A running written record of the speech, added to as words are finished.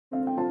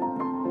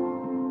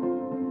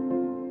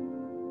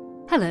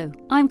Hello,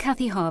 I'm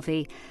Kathy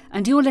Harvey,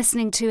 and you're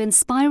listening to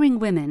Inspiring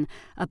Women,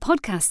 a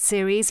podcast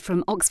series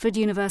from Oxford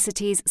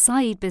University's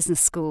Saïd Business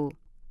School.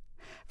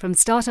 From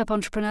startup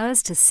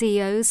entrepreneurs to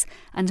CEOs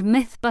and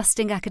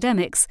myth-busting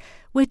academics,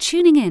 we're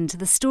tuning in to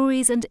the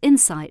stories and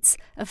insights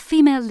of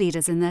female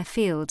leaders in their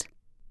field.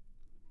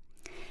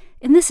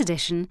 In this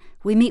edition,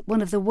 we meet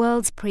one of the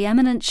world's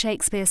preeminent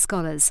Shakespeare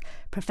scholars,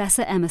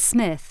 Professor Emma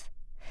Smith.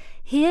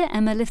 Here,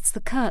 Emma lifts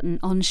the curtain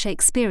on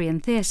Shakespearean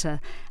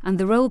theatre and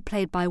the role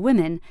played by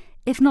women,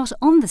 if not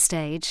on the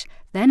stage,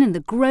 then in the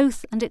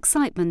growth and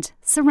excitement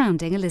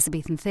surrounding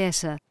Elizabethan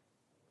theatre.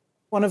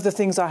 One of the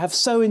things I have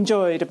so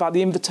enjoyed about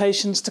the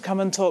invitations to come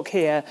and talk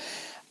here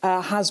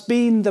has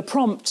been the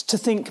prompt to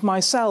think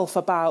myself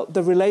about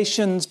the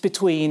relations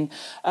between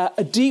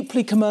a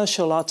deeply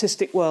commercial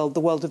artistic world, the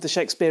world of the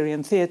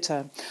Shakespearean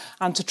theatre,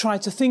 and to try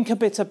to think a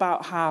bit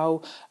about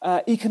how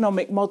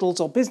economic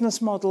models or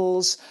business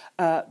models,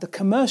 the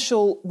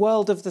commercial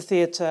world of the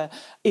theatre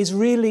is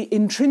really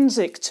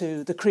intrinsic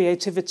to the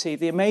creativity,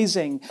 the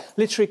amazing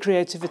literary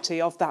creativity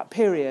of that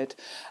period.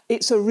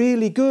 It's a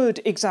really good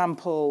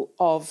example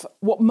of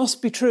what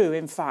must be true,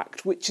 in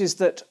fact, which is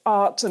that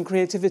art and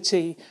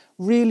creativity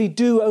really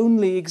do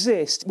only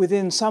exist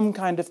within some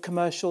kind of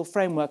commercial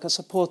framework, a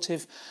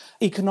supportive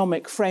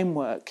economic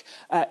framework.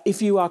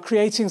 If you are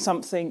creating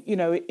something,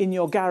 in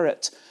your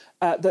garret,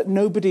 that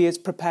nobody is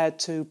prepared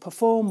to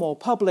perform or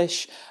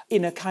publish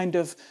in a kind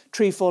of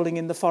tree falling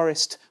in the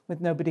forest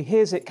with nobody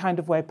hears it kind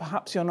of way,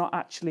 perhaps you're not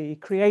actually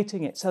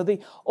creating it. So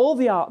all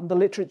the art and the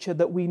literature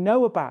that we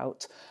know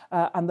about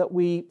and that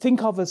we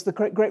think of as the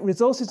great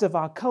resources of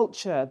our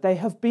culture, they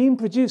have been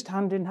produced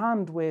hand in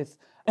hand with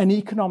an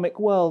economic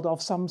world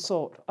of some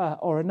sort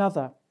or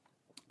another.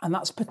 And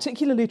that's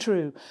particularly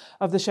true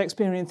of the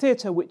Shakespearean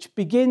theatre, which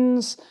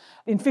begins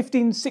in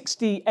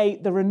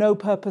 1568. There are no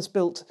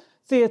purpose-built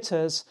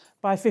theatres.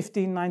 By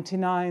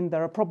 1599,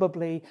 there are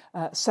probably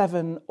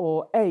 7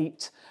 or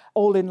 8,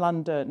 all in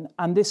London.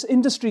 And this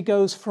industry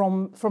goes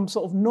from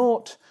sort of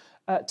 0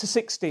 to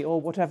 60, or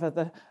whatever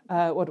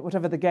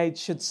the gauge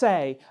should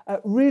say,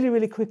 really,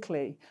 really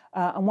quickly.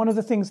 And one of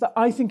the things that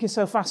I think is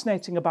so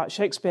fascinating about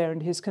Shakespeare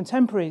and his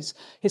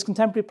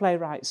contemporary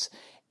playwrights,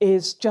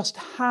 is just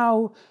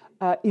how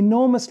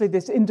enormously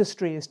this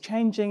industry is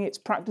changing, its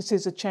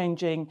practices are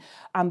changing,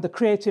 and the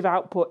creative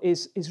output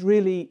is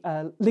really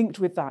linked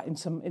with that in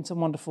some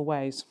wonderful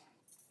ways.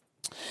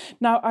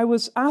 Now, I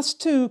was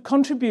asked to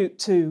contribute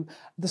to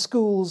the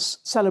school's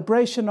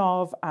celebration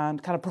of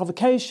and kind of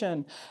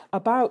provocation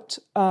about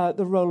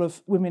the role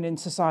of women in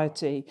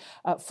society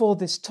for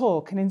this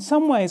talk. And in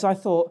some ways, I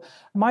thought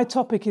my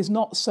topic is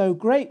not so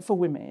great for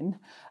women.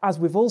 As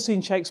we've all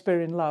seen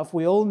Shakespeare in Love,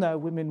 we all know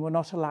women were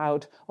not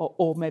allowed,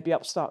 or maybe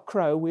Upstart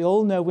Crow, we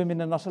all know women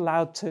are not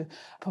allowed to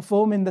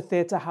perform in the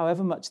theatre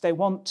however much they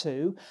want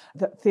to,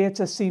 that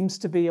theatre seems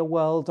to be a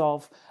world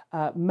of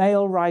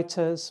male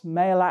writers,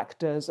 male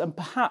actors, and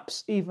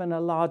perhaps even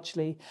a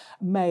largely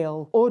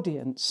male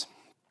audience.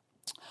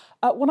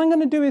 What I'm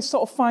going to do is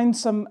sort of find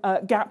some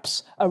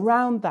gaps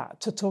around that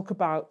to talk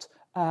about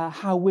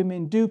how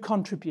women do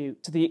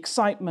contribute to the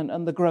excitement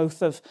and the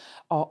growth of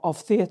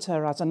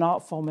theatre as an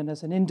art form and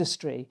as an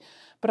industry.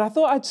 But I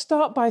thought I'd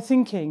start by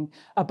thinking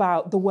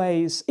about the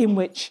ways in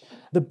which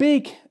the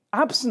big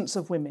absence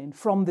of women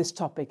from this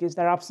topic is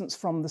their absence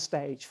from the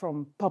stage,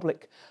 from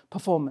public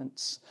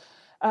performance.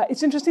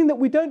 It's interesting that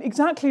we don't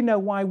exactly know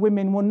why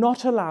women were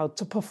not allowed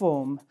to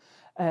perform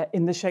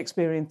in the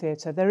Shakespearean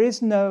theatre. There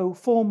is no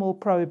formal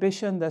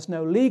prohibition, there's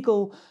no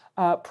legal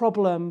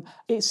problem.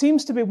 It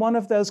seems to be one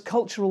of those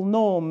cultural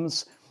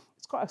norms.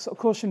 It's quite a sort of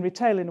cautionary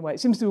tale in a way. It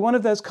seems to be one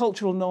of those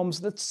cultural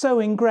norms that's so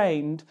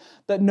ingrained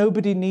that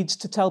nobody needs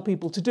to tell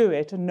people to do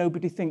it and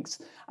nobody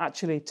thinks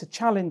actually to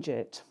challenge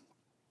it.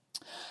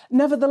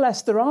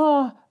 Nevertheless, there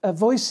are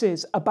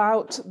voices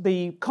about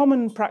the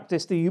common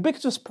practice, the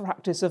ubiquitous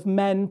practice of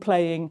men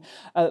playing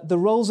the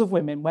roles of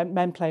women,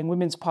 men playing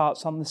women's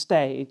parts on the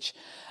stage.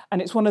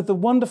 And it's one of the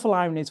wonderful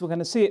ironies, we're going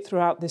to see it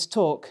throughout this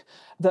talk,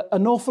 that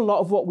an awful lot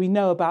of what we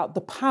know about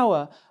the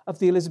power of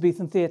the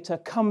Elizabethan theatre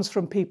comes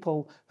from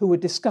people who were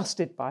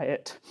disgusted by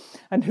it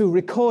and who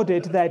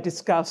recorded their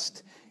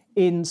disgust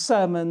in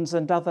sermons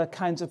and other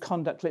kinds of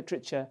conduct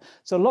literature.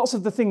 So lots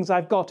of the things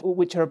I've got,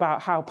 which are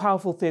about how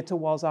powerful theatre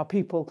was, are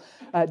people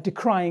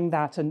decrying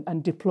that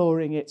and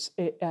deploring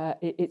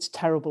its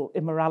terrible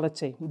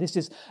immorality. This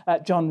is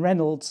John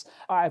Reynolds.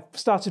 I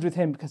started with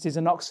him because he's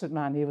an Oxford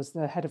man. He was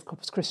the head of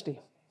Corpus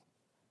Christi.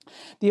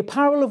 The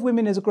apparel of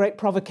women is a great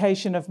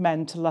provocation of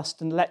men to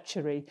lust and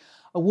lechery.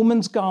 A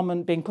woman's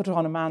garment being put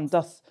on a man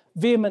doth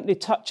vehemently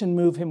touch and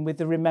move him with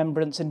the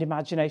remembrance and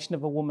imagination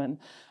of a woman,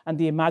 and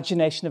the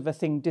imagination of a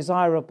thing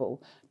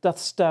desirable doth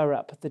stir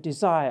up the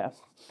desire.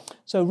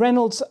 So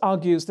Reynolds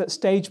argues that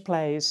stage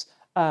plays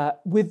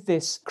with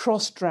this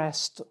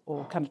cross-dressed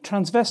or kind of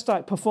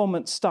transvestite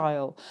performance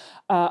style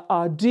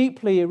are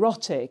deeply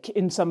erotic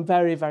in some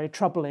very, very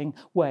troubling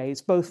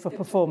ways, both for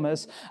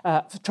performers,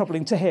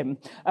 troubling to him,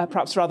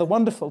 perhaps rather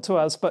wonderful to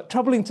us, but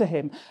troubling to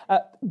him,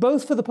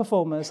 both for the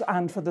performers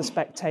and for the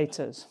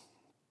spectators.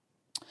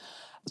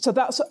 So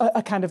that's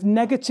a kind of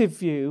negative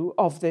view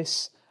of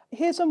this.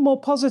 Here's a more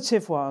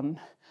positive one.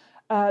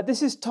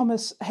 This is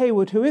Thomas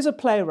Hayward, who is a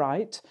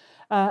playwright,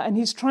 and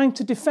he's trying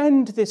to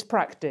defend this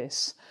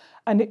practice.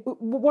 And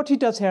what he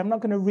does here, I'm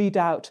not going to read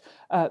out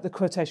the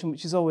quotation,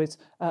 which is always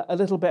a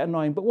little bit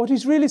annoying, but what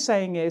he's really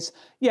saying is,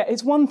 yeah,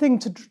 it's one thing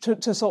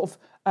to sort of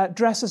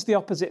dress as the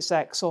opposite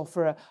sex, or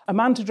for a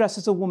man to dress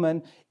as a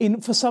woman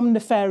for some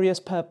nefarious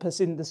purpose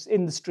in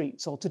the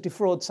streets, or to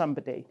defraud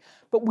somebody.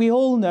 But we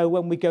all know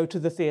when we go to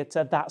the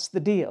theatre, that's the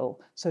deal.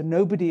 So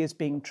nobody is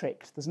being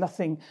tricked. There's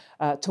nothing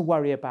to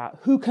worry about.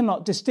 Who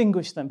cannot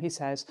distinguish them, he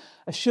says,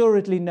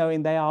 assuredly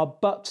knowing they are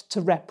but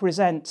to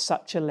represent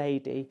such a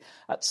lady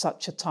at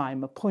such a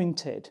time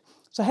appointed.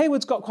 So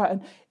Hayward's got quite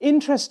an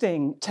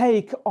interesting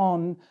take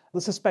on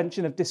the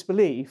suspension of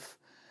disbelief.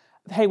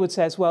 Hayward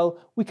says, well,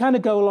 we kind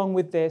of go along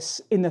with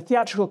this in the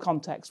theatrical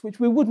context, which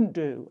we wouldn't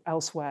do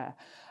elsewhere.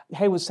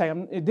 Hayward's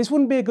saying, this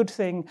wouldn't be a good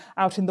thing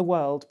out in the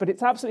world, but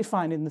it's absolutely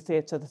fine in the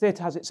theatre. The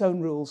theatre has its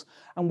own rules,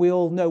 and we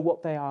all know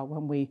what they are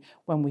when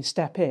we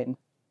step in.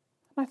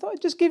 I thought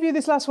I'd just give you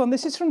this last one.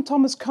 This is from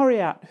Thomas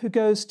Coriat, who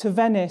goes to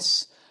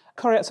Venice.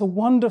 Coriat's a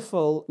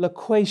wonderful,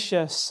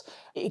 loquacious,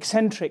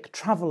 eccentric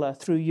traveller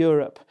through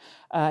Europe.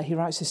 He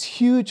writes this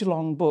huge,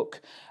 long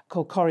book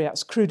called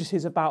Coriat's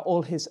Crudities about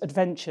all his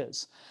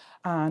adventures.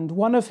 And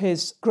one of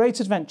his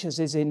great adventures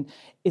is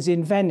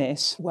in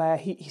Venice, where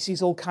he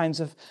sees all kinds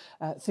of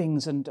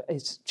things and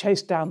is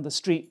chased down the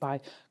street by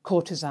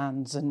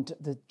courtesans, and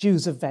the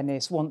Jews of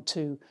Venice want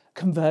to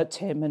convert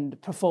him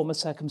and perform a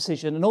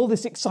circumcision, and all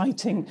this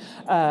exciting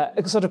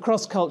sort of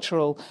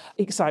cross-cultural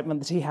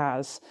excitement that he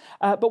has.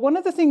 But one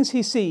of the things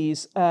he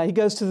sees, he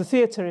goes to the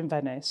theatre in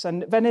Venice,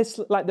 and Venice,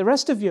 like the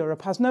rest of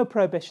Europe, has no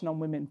prohibition on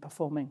women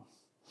performing.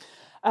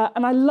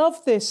 And I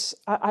love this.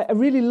 I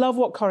really love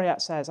what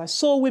Coriat says. I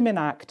saw women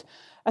act,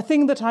 a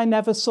thing that I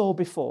never saw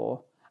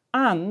before,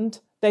 and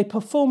they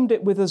performed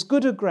it with as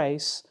good a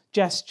grace,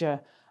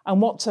 gesture,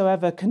 and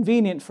whatsoever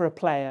convenient for a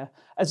player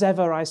as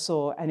ever I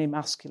saw any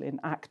masculine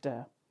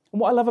actor. And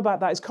what I love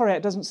about that is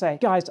Coriat doesn't say,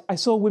 guys, I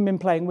saw women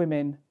playing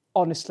women.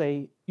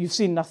 Honestly, you've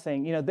seen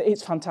nothing. You know,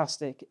 it's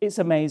fantastic. It's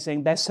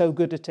amazing. They're so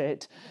good at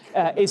it.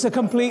 It's a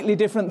completely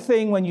different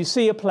thing when you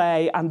see a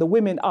play and the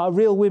women are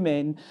real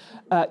women.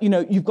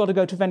 You've got to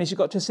go to Venice. You've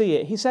got to see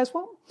it. He says,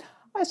 well,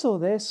 I saw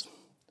this.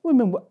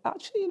 Women were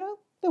actually,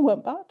 they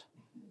weren't bad.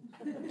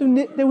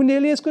 They were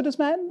nearly as good as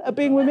men at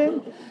being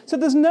women. So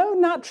there's no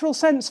natural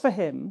sense for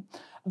him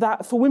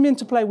that for women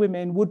to play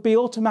women would be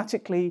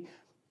automatically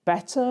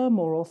better,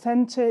 more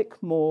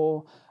authentic,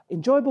 more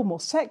enjoyable, more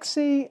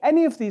sexy,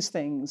 any of these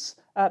things.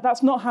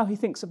 That's not how he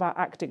thinks about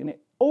acting. And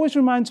it always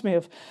reminds me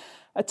of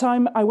a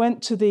time I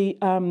went to the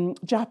ancient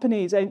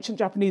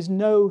Japanese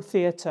No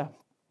Theatre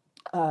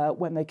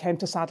when they came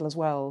to Sadler's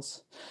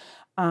Wells.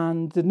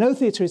 And the No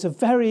Theatre is a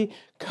very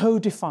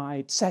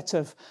codified set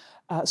of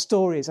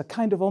stories, a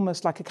kind of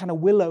almost like a kind of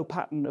willow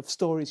pattern of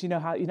stories. We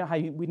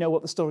know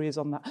what the story is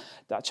on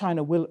that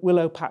China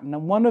willow pattern.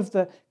 And one of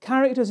the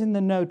characters in the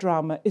No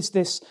drama is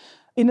this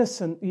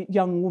innocent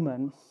young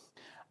woman.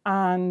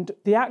 And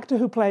the actor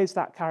who plays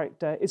that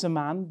character is a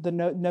man. The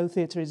No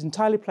Theatre is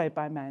entirely played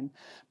by men.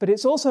 But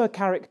it's also a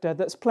character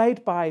that's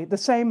played by the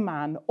same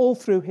man all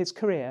through his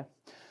career.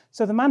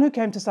 So the man who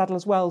came to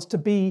Sadler's Wells to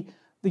be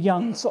the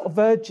young sort of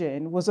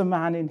virgin was a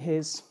man in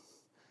his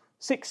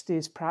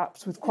 60s,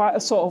 perhaps, with quite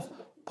a sort of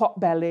pot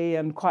belly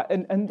and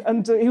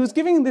he was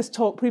giving this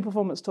talk,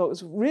 pre-performance talk. It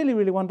was really,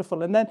 really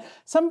wonderful. And then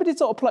somebody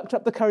sort of plucked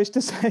up the courage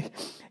to say,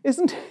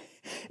 isn't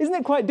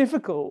it quite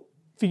difficult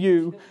for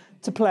you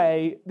to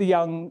play the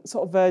young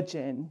sort of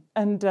virgin?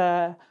 And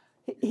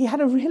he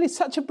had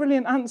such a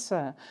brilliant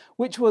answer,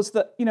 which was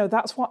that,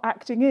 that's what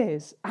acting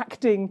is.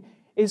 Acting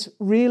is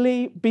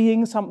really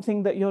being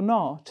something that you're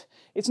not.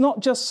 It's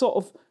not just sort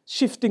of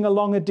shifting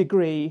along a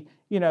degree,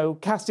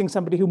 casting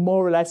somebody who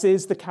more or less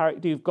is the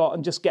character you've got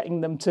and just getting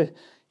them to,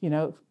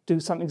 do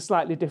something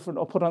slightly different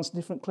or put on some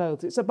different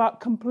clothes. It's about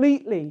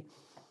completely,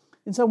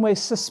 in some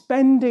ways,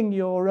 suspending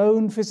your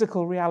own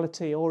physical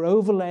reality or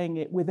overlaying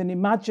it with an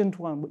imagined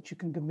one, which you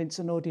can convince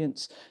an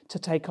audience to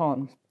take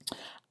on.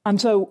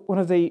 And so one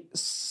of the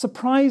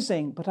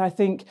surprising, but I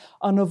think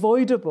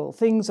unavoidable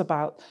things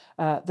about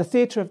the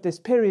theatre of this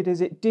period is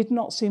it did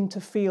not seem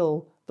to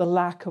feel the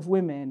lack of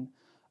women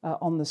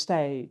on the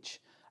stage.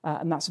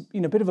 And that's a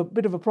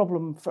bit of a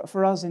problem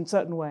for us in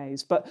certain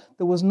ways. But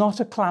there was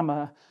not a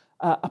clamour,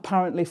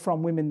 apparently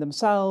from women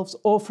themselves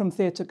or from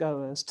theatre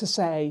goers, to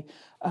say,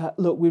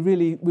 look, we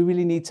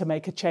really need to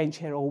make a change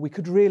here, or we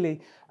could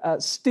really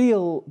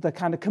steal the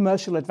kind of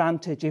commercial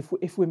advantage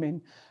if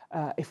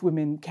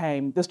women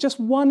came. There's just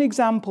one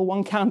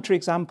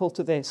counterexample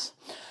to this.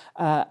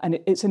 And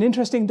it's an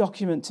interesting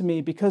document to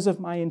me because of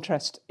my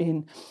interest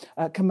in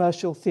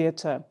commercial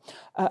theatre.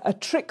 A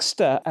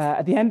trickster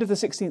at the end of the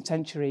 16th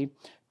century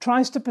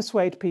tries to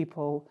persuade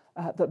people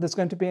that there's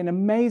going to be an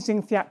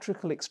amazing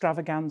theatrical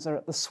extravaganza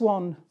at the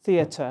Swan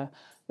Theatre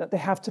that they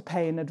have to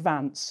pay in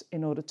advance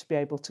in order to be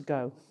able to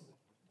go.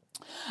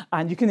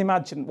 And you can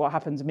imagine what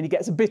happens. I mean, he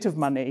gets a bit of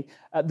money.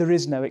 There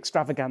is no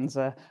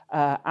extravaganza.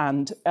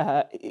 And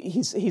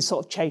he's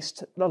sort of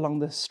chased along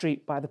the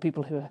street by the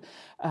people who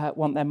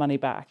want their money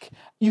back.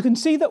 You can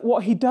see that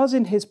what he does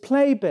in his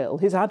playbill,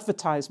 his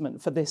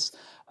advertisement for this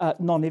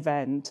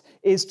non-event,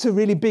 is to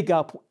really big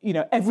up,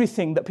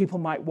 everything that people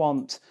might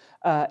want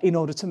in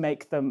order to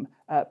make them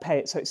pay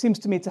it. So it seems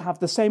to me to have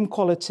the same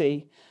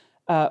quality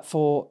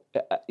for,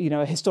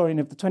 a historian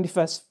of the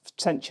 21st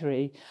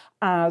century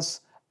as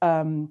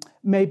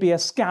maybe a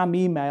scam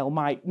email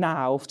might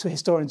now to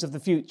historians of the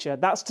future.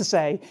 That's to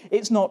say,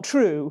 it's not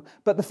true,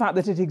 but the fact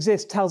that it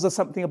exists tells us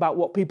something about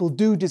what people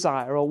do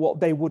desire or what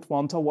they would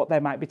want or what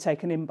they might be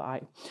taken in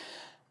by.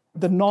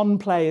 The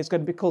non-play is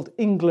going to be called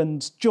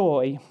England's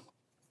Joy.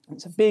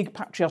 It's a big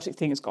patriotic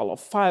thing. It's got a lot of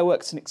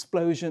fireworks and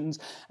explosions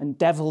and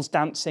devils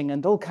dancing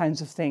and all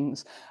kinds of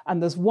things.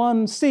 And there's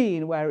one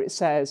scene where it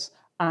says,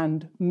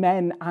 and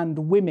men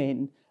and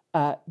women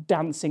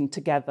dancing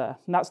together.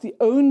 And that's the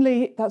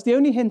only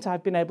hint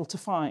I've been able to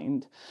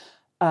find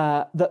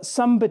that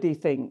somebody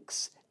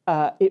thinks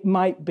it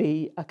might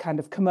be a kind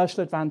of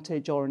commercial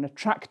advantage or an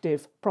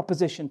attractive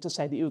proposition to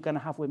say that you're going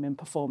to have women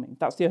performing.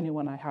 That's the only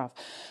one I have.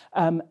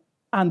 And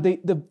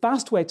the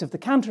vast weight of the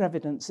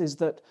counter-evidence is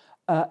that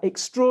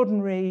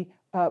extraordinary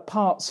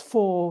parts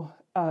for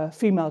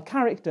female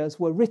characters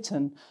were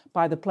written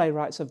by the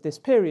playwrights of this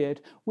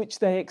period, which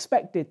they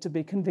expected to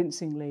be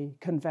convincingly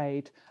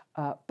conveyed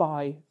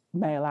by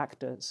male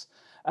actors.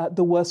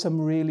 There were some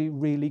really,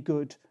 really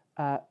good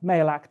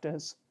male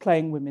actors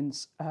playing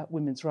women's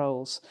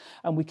roles.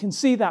 And we can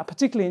see that,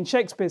 particularly in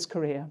Shakespeare's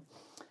career.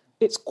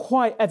 It's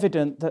quite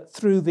evident that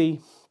through the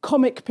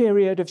comic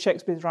period of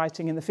Shakespeare's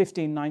writing in the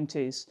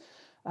 1590s,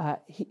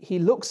 he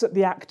looks at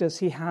the actors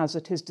he has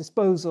at his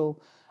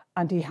disposal,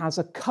 and he has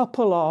a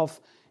couple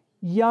of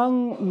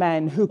young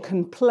men who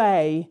can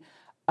play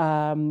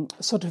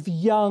sort of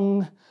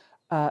young,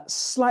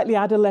 slightly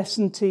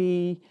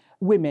adolescent-y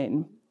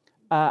women,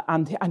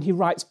 and he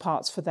writes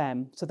parts for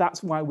them. So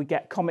that's why we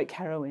get comic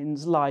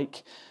heroines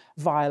like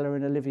Viola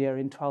and Olivia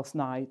in Twelfth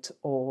Night,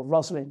 or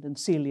Rosalind and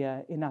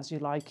Celia in As You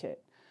Like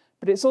It.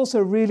 But it's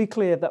also really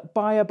clear that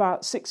by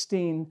about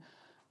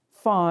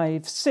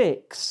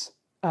 1605-6,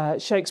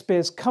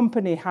 Shakespeare's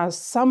company has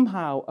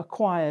somehow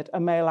acquired a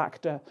male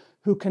actor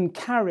who can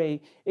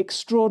carry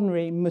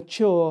extraordinary,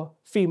 mature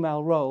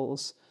female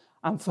roles.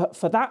 And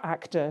for that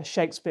actor,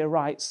 Shakespeare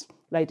writes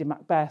Lady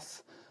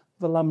Macbeth,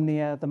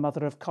 Volumnia, the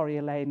mother of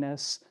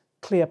Coriolanus,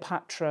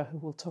 Cleopatra, who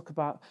we'll talk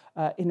about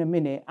in a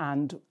minute,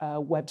 and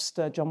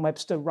John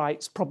Webster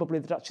writes probably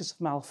The Duchess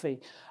of Malfi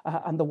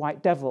and The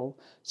White Devil.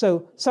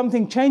 So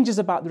something changes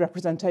about the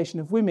representation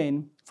of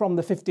women from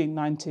the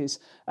 1590s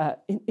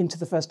into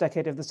the first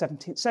decade of the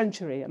 17th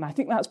century. And I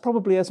think that's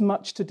probably as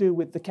much to do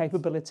with the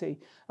capability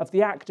of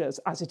the actors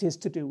as it is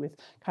to do with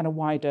kind of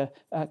wider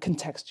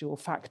contextual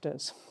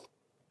factors.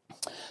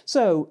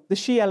 So the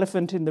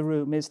she-elephant in the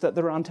room is that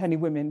there aren't any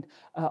women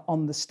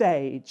on the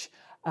stage.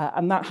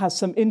 And that has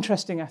some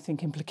interesting, I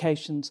think,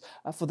 implications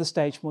for the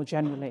stage more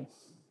generally.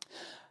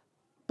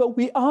 But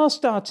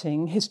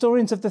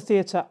historians of the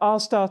theatre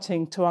are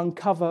starting to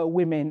uncover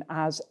women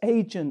as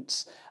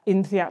agents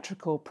in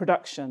theatrical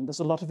production. There's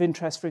a lot of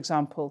interest, for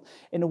example,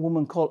 in a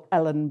woman called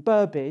Ellen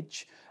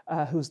Burbage,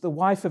 who's the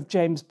wife of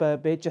James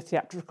Burbage, a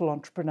theatrical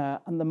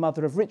entrepreneur, and the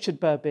mother of Richard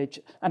Burbage,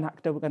 an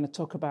actor we're going to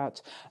talk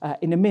about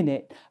in a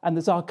minute. And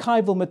there's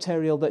archival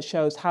material that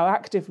shows how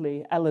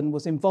actively Ellen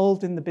was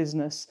involved in the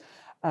business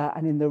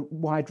and in the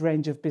wide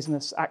range of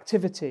business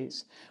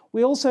activities.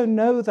 We also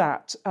know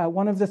that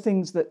one of the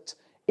things that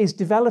is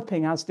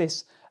developing as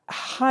this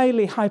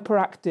highly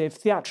hyperactive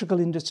theatrical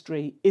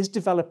industry is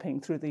developing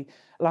through the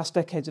last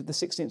decades of the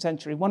 16th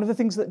century, one of the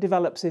things that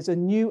develops is a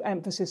new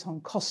emphasis on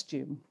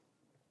costume.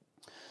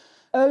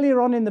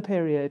 Earlier on in the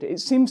period, it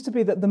seems to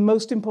be that the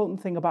most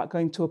important thing about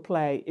going to a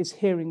play is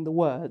hearing the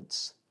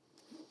words.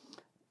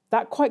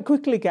 That quite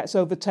quickly gets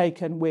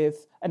overtaken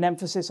with an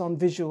emphasis on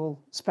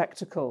visual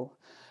spectacle.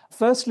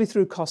 Firstly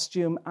through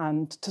costume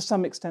and to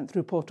some extent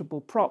through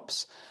portable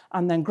props,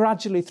 and then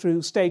gradually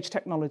through stage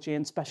technology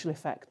and special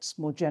effects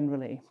more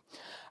generally.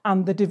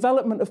 And the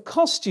development of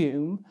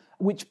costume,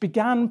 which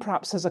began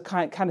perhaps as a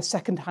kind of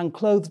second-hand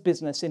clothes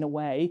business in a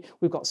way,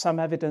 we've got some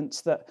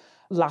evidence that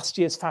last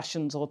year's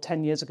fashions or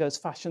 10 years ago's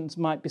fashions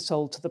might be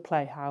sold to the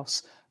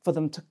playhouse for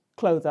them to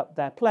clothe up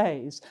their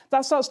plays.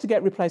 That starts to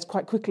get replaced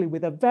quite quickly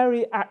with a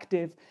very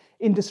active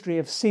industry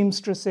of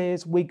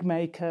seamstresses, wig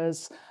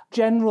makers,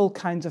 general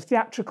kinds of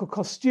theatrical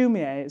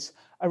costumiers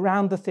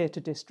around the theatre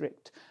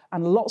district.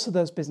 And lots of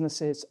those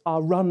businesses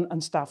are run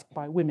and staffed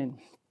by women.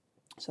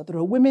 So there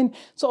are women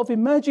sort of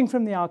emerging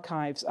from the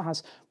archives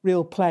as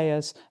real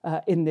players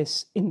in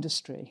this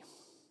industry.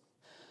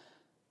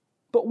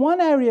 But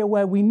one area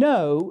where we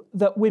know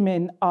that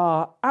women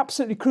are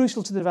absolutely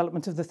crucial to the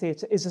development of the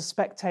theatre is as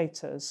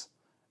spectators.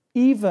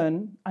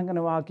 Even, I'm going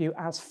to argue,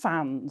 as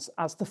fans,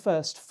 as the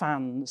first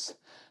fans.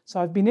 So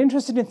I've been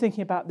interested in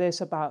thinking about this,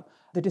 about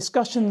the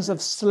discussions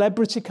of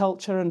celebrity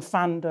culture and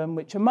fandom,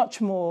 which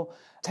are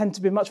tend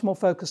to be much more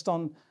focused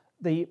on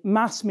the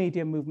mass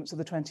media movements of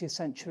the 20th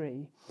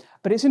century.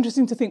 But it's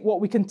interesting to think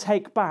what we can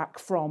take back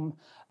from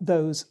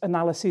those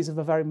analyses of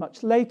a very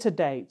much later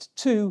date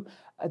to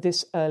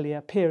this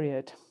earlier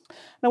period.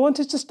 And I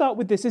wanted to start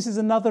with this. This is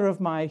another of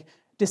my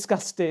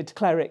disgusted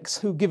clerics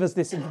who give us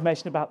this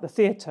information about the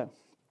theatre.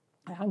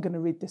 I'm going to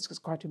read this because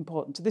it's quite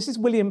important. So this is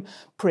William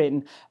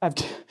Prynne.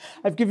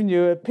 I've given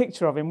you a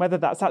picture of him, whether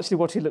that's actually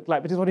what he looked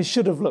like, but it's what he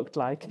should have looked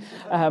like,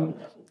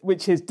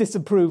 which is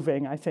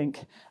disapproving, I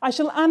think. I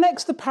shall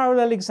annex the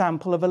parallel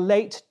example of a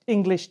late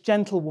English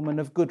gentlewoman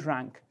of good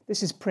rank.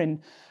 This is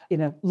Prynne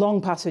in a long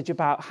passage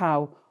about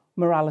how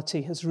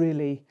morality has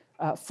really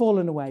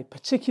fallen away,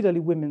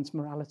 particularly women's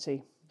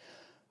morality,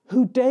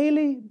 who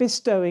daily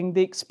bestowing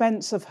the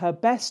expense of her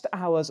best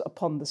hours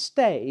upon the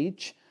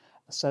stage,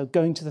 so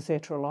going to the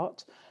theatre a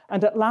lot,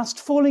 and at last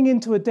falling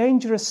into a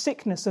dangerous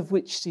sickness of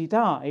which she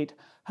died,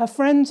 her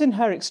friends in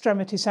her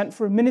extremity sent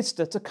for a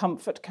minister to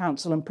comfort,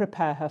 counsel, and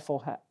prepare her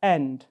for her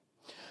end,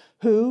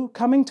 who,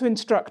 coming to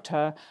instruct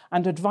her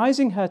and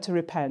advising her to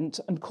repent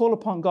and call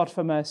upon God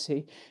for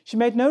mercy, she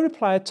made no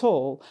reply at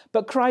all,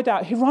 but cried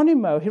out,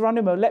 "Hieronimo,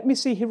 Hieronimo, let me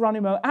see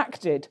Hieronimo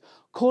acted,"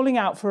 calling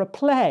out for a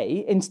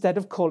play instead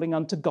of calling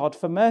unto God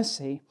for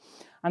mercy,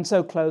 and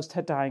so closed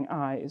her dying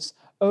eyes.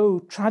 O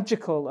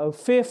tragical, O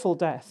fearful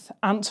death,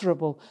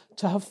 answerable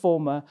to her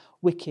former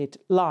wicked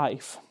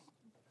life.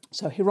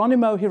 So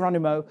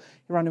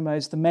Hieronimo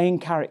is the main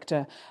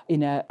character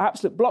in an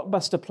absolute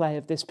blockbuster play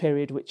of this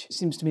period, which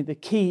seems to me the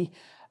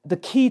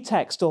key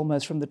text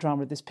almost from the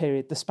drama of this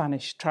period, the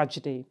Spanish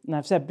tragedy. And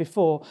I've said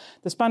before,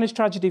 the Spanish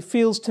tragedy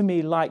feels to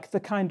me like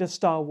the kind of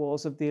Star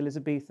Wars of the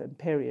Elizabethan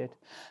period.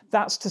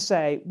 That's to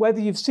say,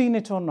 whether you've seen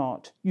it or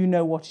not, you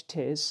know what it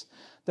is.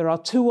 There are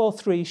 2 or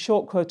 3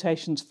 short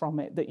quotations from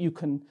it that you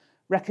can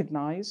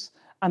recognise,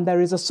 and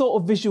there is a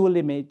sort of visual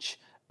image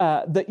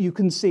that you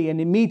can see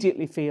and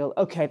immediately feel,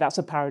 okay, that's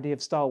a parody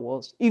of Star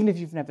Wars, even if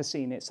you've never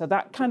seen it. So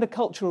that kind of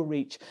cultural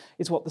reach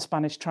is what the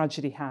Spanish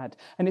tragedy had.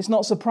 And it's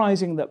not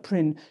surprising that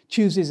Prynne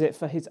chooses it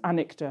for his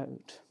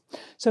anecdote.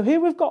 So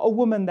here we've got a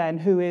woman then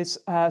who is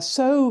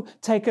so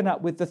taken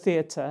up with the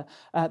theatre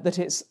that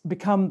it's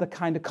become the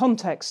kind of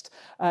context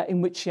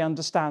in which she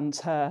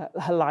understands her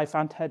life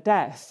and her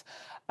death,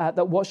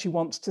 that what she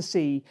wants to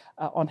see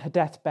on her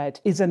deathbed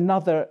is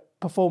another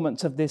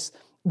performance of this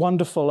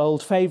wonderful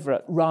old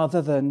favourite rather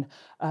than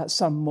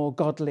some more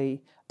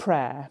godly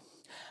prayer.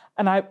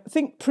 And I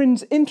think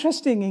Prynne's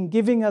interesting in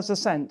giving us a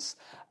sense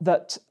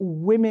that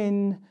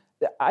women...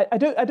 I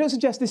don't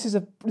suggest this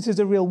is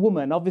a real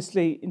woman.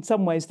 Obviously, in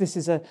some ways, this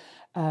is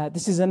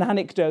an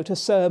anecdote, a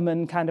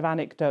sermon kind of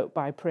anecdote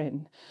by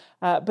Prynne.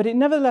 But it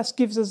nevertheless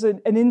gives us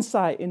an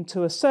insight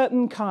into a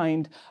certain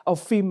kind of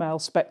female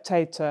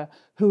spectator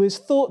who is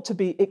thought to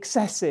be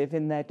excessive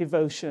in their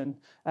devotion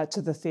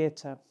to the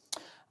theatre.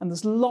 And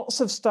there's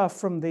lots of stuff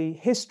from the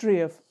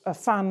history of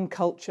fan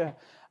culture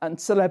and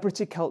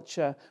celebrity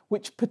culture,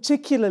 which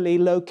particularly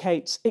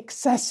locates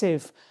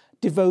excessive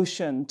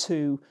devotion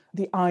to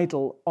the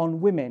idol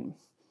on women.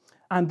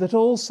 And that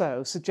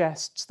also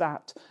suggests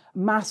that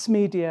mass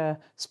media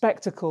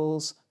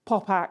spectacles,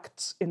 pop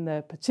acts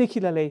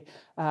particularly,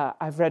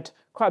 I've read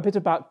quite a bit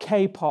about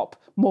K-pop,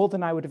 more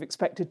than I would have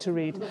expected to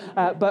read,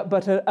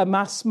 but a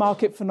mass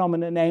market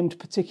phenomenon aimed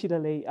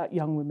particularly at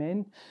young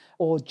women,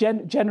 or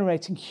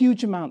generating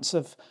huge amounts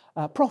of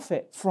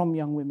profit from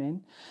young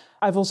women.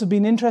 I've also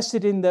been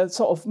interested in the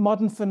sort of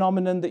modern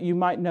phenomenon that you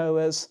might know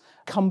as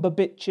cumber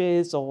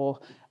bitches or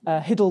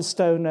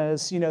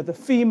Hiddlestoners, the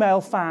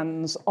female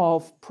fans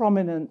of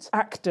prominent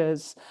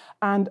actors.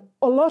 And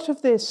a lot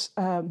of these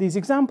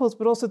examples,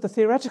 but also the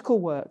theoretical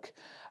work,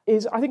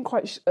 is, I think,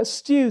 quite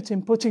astute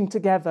in putting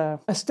together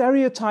a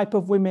stereotype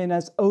of women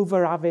as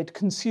over-avid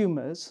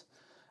consumers,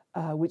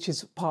 which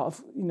is part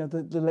of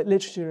the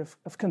literature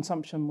of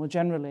consumption more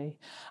generally,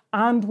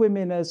 and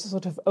women as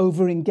sort of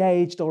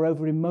over-engaged or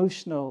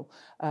over-emotional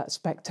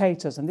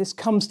spectators. And this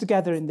comes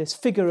together in this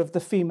figure of the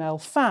female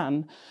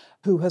fan,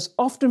 who has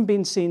often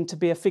been seen to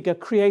be a figure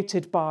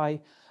created by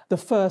the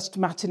first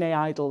matinee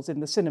idols in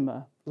the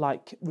cinema,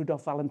 like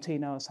Rudolph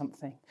Valentino or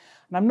something.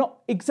 And I'm not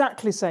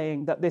exactly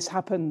saying that this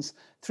happens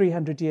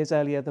 300 years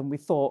earlier than we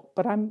thought,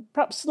 but I'm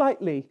perhaps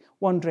slightly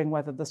wondering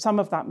whether some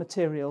of that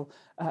material,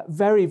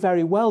 very,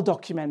 very well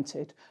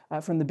documented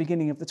from the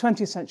beginning of the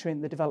 20th century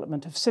in the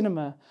development of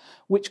cinema,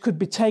 which could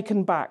be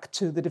taken back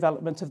to the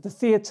development of the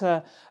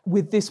theatre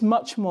with this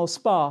much more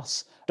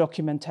sparse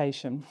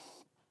documentation.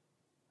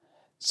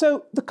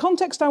 So the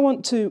context I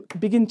want to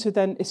begin to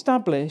then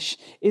establish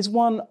is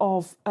one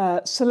of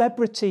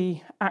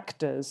celebrity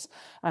actors,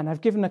 and I've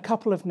given a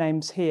couple of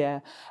names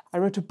here. I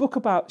wrote a book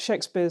about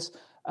Shakespeare's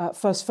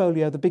First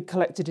Folio, the big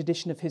collected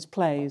edition of his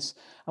plays,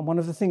 and one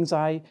of the things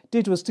I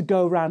did was to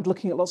go around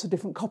looking at lots of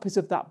different copies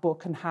of that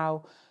book and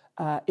how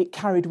it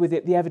carried with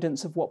it the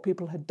evidence of what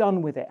people had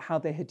done with it, how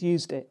they had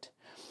used it.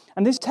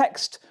 And this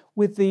text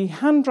with the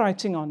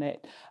handwriting on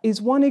it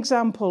is one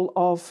example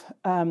of,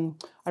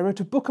 I wrote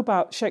a book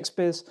about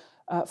Shakespeare's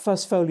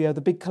First Folio, the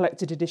big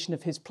collected edition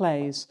of his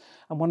plays.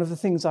 And one of the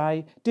things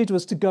I did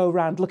was to go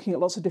around looking at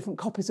lots of different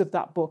copies of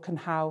that book and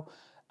how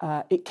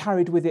it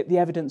carried with it the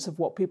evidence of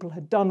what people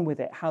had done with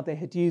it, how they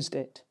had used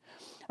it.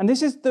 And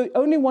this is the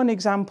only one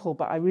example,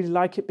 but I really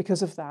like it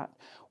because of that,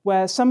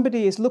 where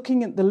somebody is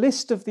looking at the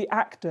list of the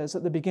actors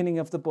at the beginning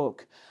of the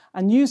book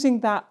and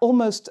using that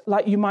almost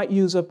like you might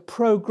use a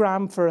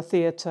program for a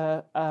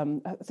theatre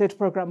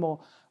program, or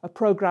a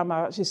program,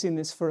 I've actually seen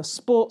this for a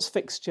sports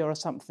fixture or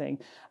something,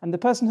 and the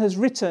person has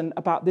written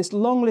about this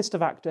long list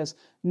of actors,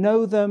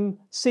 know them,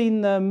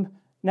 seen them,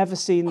 never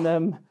seen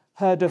them,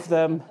 heard of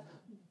them,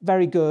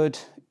 very good.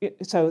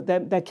 So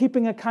they're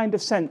keeping a kind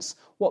of sense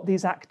what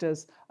these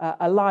actors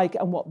are like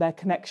and what their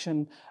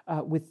connection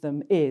with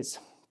them is.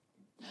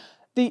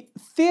 The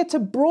theatre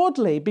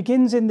broadly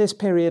begins in this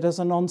period as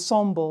an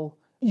ensemble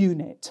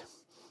unit,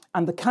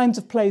 and the kinds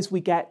of plays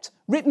we get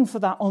written for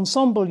that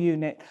ensemble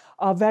unit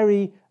are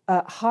very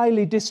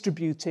highly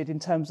distributed in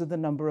terms of the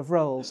number of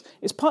roles.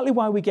 It's partly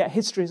why we get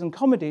histories and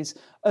comedies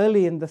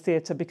early in the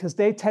theatre, because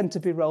they tend to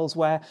be roles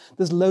where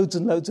there's loads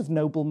and loads of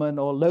noblemen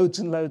or loads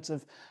and loads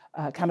of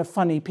kind of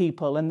funny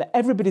people, and that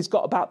everybody's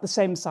got about the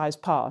same size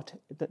part,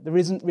 that there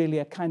isn't really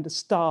a kind of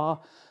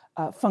star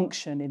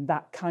function in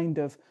that kind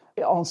of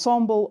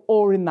ensemble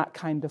or in that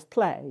kind of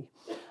play.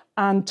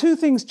 And two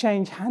things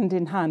change hand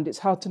in hand. It's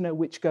hard to know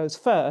which goes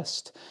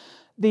first.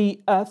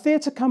 The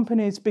theatre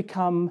companies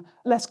become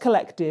less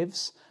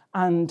collectives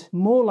and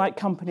more like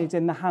companies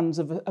in the hands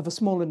of a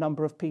smaller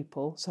number of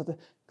people. So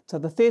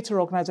the theatre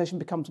organisation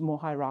becomes more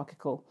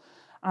hierarchical.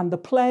 And the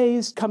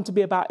plays come to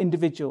be about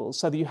individuals,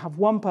 so that you have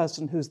one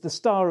person who's the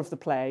star of the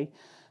play,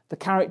 the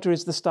character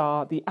is the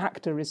star, the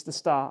actor is the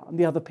star, and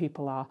the other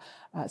people are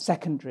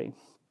secondary.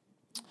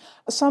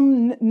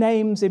 Some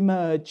names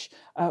emerge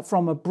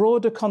from a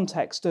broader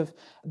context of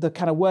the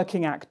kind of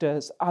working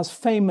actors as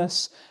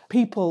famous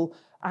people,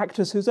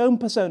 actors whose own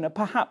persona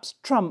perhaps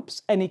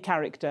trumps any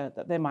character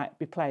that they might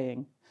be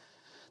playing.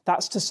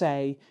 That's to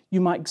say,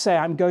 you might say,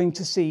 I'm going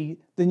to see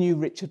the new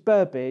Richard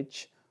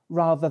Burbage,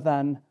 rather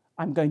than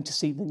I'm going to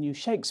see the new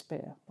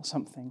Shakespeare or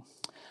something.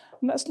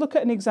 And let's look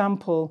at an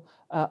example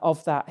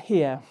of that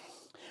here.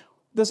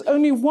 There's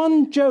only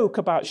one joke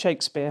about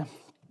Shakespeare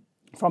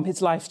from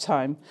his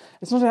lifetime.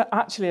 It's not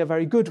actually a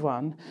very good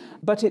one,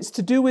 but it's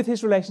to do with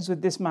his relations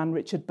with this man,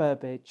 Richard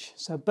Burbage.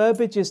 So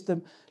Burbage is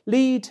the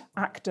lead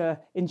actor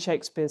in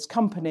Shakespeare's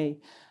company,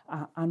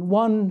 and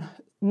one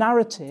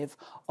narrative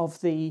of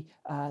the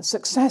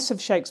success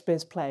of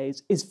Shakespeare's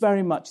plays is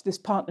very much this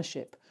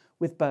partnership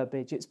with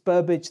Burbage. It's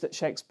Burbage that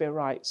Shakespeare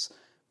writes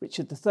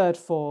Richard III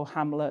for,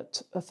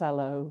 Hamlet,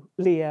 Othello,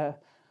 Lear,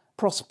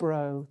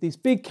 Prospero. These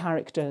big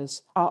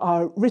characters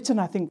are written,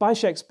 I think, by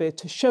Shakespeare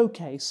to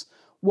showcase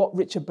what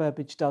Richard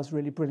Burbage does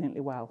really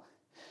brilliantly well.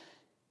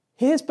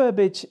 Here's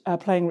Burbage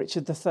playing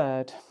Richard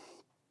III.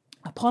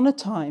 Upon a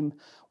time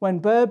when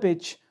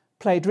Burbage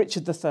played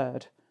Richard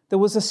III, there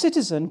was a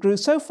citizen grew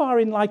so far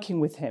in liking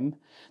with him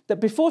that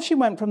before she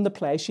went from the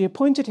play, she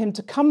appointed him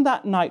to come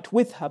that night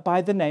with her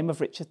by the name of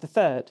Richard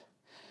III.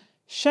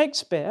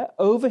 Shakespeare,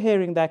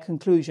 overhearing their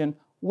conclusion,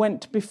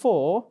 went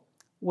before,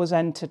 was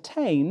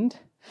entertained,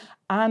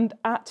 and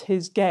at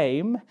his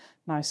game,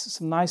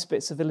 some nice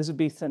bits of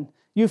Elizabethan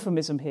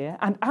euphemism here,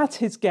 and at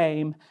his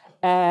game,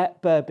 ere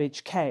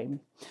Burbage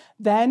came.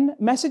 Then,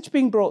 message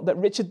being brought that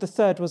Richard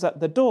III was at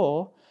the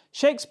door,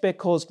 Shakespeare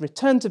caused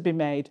return to be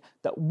made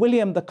that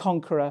William the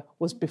Conqueror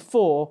was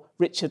before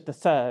Richard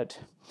III.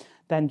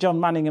 Then John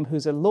Manningham,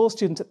 who's a law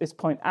student at this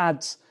point,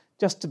 adds,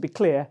 just to be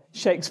clear,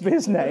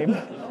 Shakespeare's name,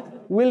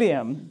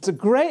 William. It's a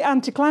great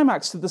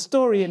anticlimax to the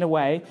story in a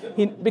way,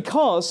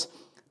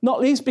 not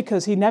least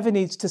because he never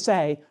needs to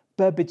say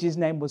Burbage's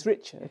name was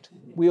Richard.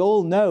 We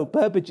all know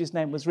Burbage's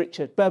name was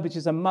Richard. Burbage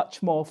is a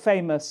much more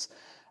famous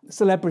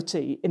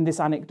celebrity in this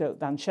anecdote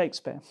than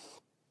Shakespeare.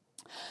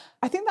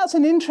 I think that's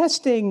an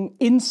interesting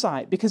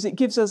insight because it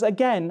gives us,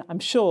 again, I'm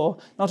sure,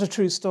 not a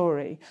true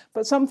story,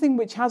 but something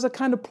which has a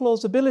kind of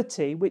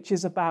plausibility, which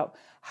is about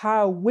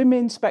how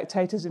women,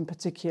 spectators in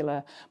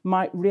particular,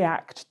 might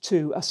react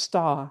to a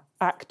star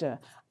actor,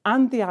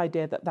 and the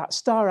idea that that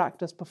star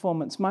actor's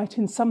performance might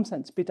in some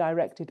sense be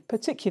directed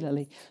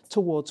particularly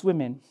towards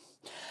women.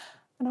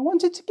 And I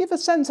wanted to give a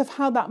sense of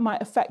how that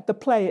might affect the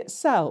play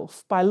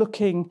itself by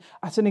looking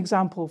at an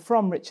example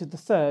from Richard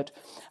III.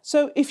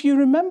 So if you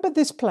remember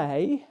this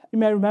play, you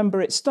may remember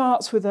it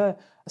starts with a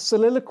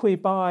soliloquy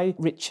by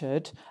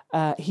Richard.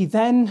 He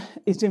then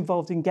is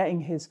involved in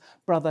getting his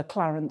brother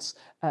Clarence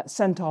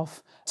sent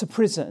off to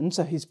prison.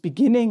 So he's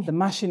beginning the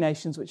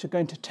machinations which are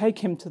going to take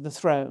him to the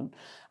throne.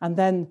 And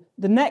then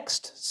the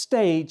next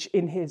stage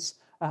in his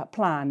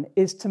plan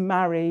is to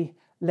marry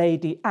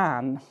Lady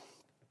Anne.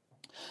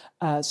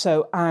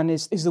 So Anne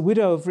is the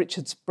widow of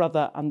Richard's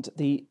brother, and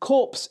the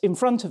corpse in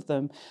front of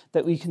them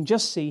that we can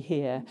just see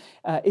here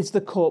is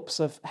the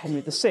corpse of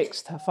Henry VI,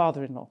 her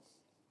father-in-law.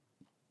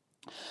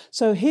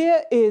 So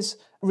here is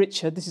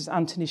Richard, this is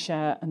Anthony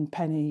Sher and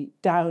Penny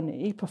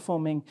Downey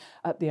performing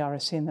at the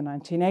RSC in the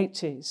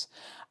 1980s.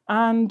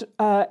 And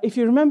if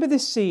you remember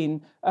this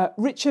scene,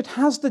 Richard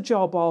has the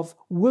job of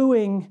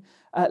wooing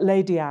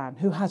Lady Anne,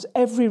 who has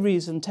every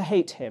reason to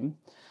hate him.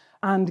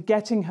 and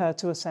getting her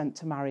to assent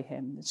to marry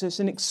him. So it's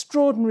an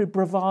extraordinary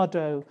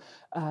bravado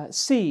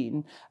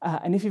scene.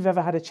 And if you've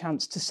ever had a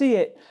chance to see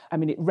it, I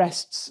mean, it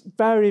rests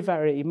very,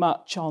 very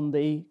much on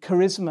the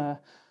charisma,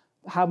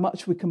 how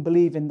much we can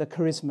believe in the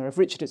charisma of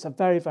Richard. It's a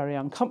very, very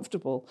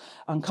uncomfortable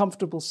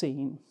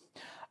scene.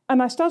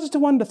 And I started to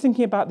wonder,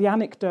 thinking about the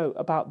anecdote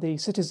about the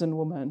citizen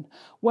woman,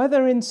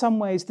 whether in some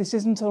ways this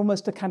isn't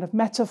almost a kind of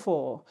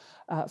metaphor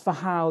for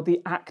how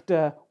the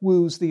actor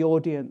woos the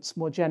audience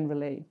more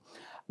generally.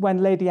 When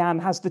Lady Anne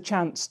has the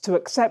chance to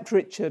accept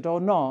Richard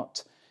or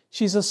not,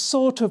 she's a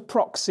sort of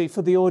proxy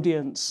for the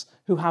audience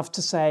who have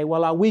to say,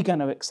 well, are we going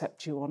to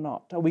accept you or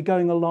not? Are we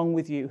going along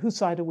with you? Whose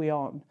side are we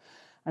on?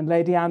 And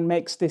Lady Anne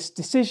makes this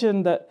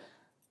decision that,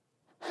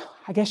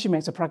 I guess she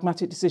makes a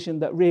pragmatic decision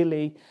that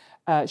really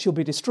she'll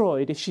be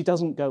destroyed if she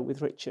doesn't go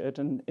with Richard.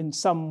 And in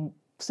some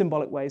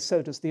symbolic ways,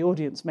 so does the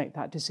audience make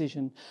that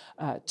decision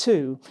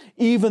too.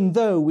 Even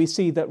though we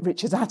see that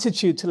Richard's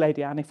attitude to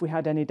Lady Anne, if we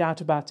had any doubt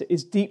about it,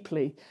 is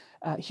deeply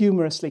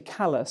humorously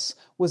callous.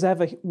 Was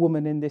ever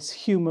woman in this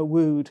humour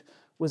wooed?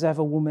 Was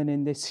ever woman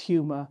in this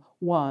humour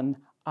won?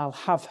 I'll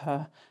have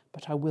her,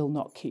 but I will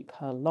not keep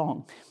her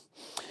long.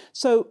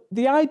 So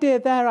the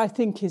idea there, I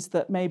think, is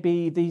that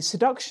maybe the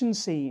seduction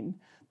scene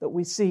that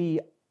we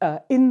see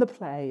in the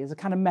play is a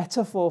kind of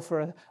metaphor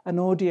for an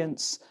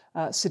audience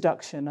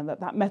seduction, and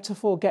that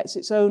metaphor gets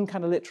its own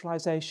kind of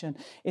literalisation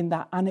in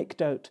that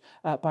anecdote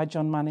by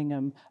John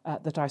Manningham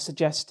that I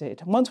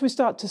suggested. And once we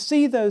start to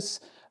see this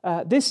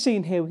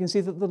scene here, we can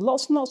see that there are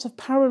lots and lots of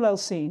parallel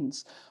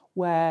scenes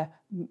where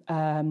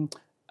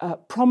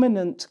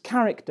prominent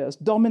characters,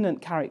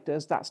 dominant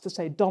characters, that's to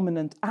say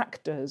dominant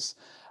actors,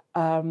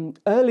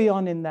 early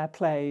on in their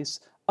plays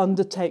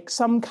undertake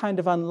some kind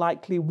of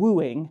unlikely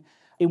wooing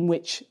in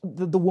which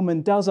the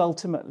woman does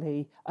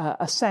ultimately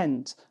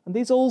assent. And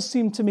these all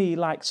seem to me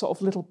like sort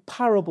of little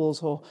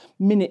parables or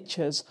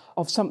miniatures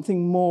of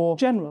something more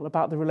general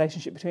about the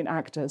relationship between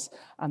actors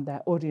and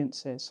their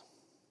audiences.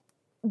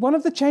 One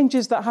of the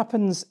changes that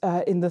happens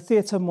in the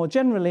theatre more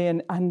generally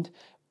and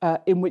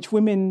in which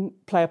women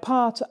play a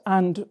part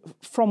and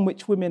from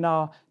which women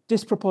are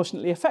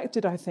disproportionately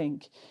affected, I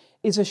think,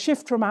 is a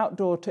shift from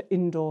outdoor to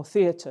indoor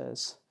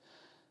theatres.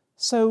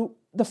 So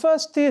the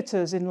first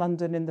theatres in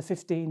London in the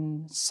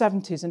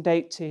 1570s and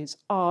 80s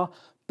are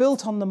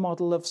built on the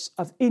model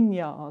of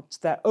inn-yards.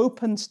 They're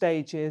open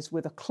stages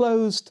with a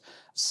closed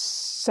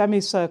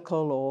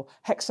semicircle or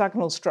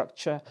hexagonal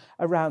structure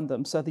around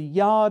them. So the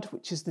yard,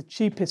 which is the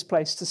cheapest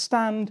place to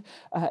stand,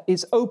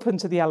 is open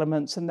to the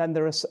elements, and then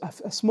there are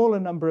a smaller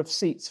number of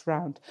seats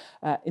around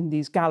in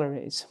these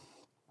galleries.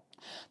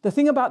 The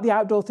thing about the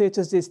outdoor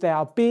theatres is they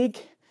are big,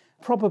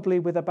 probably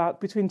with about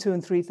between 2,000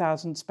 and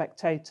 3,000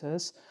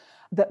 spectators,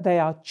 that they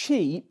are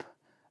cheap,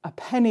 a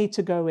penny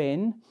to go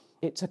in.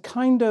 It's a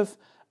kind of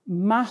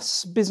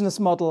mass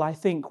business model, I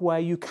think, where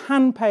you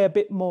can pay a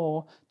bit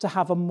more to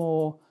have a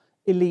more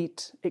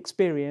elite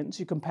experience.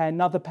 You can pay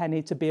another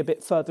penny to be a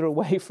bit further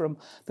away from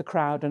the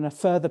crowd and a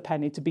further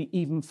penny to be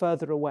even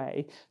further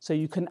away. So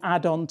you can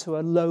add on to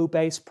a low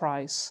base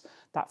price.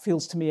 That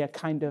feels to me a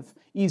kind of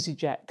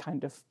EasyJet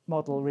kind of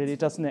model, really,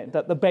 doesn't it?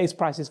 That the base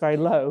price is very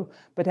low,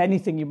 but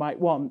anything you might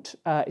want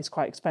is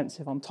quite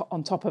expensive on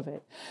top of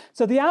it.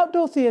 So the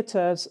outdoor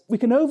theatres, we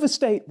can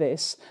overstate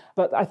this,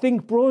 but I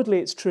think broadly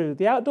it's true.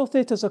 The outdoor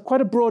theatres are quite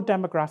a broad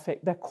demographic.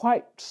 They're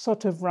quite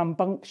sort of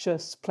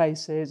rambunctious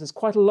places. There's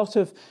quite a lot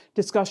of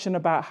discussion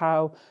about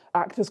how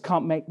actors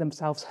can't make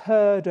themselves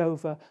heard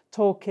over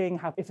talking,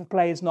 how if a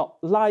play is not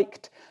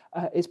liked,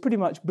 it's pretty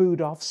much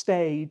booed off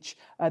stage.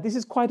 This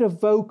is quite a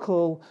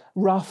vocal,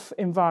 rough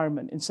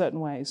environment in certain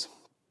ways.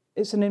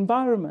 It's an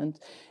environment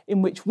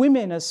in which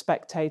women as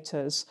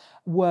spectators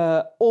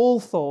were all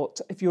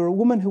thought, if you're a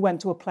woman who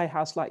went to a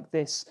playhouse like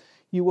this,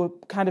 you were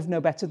kind of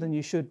no better than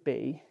you should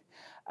be.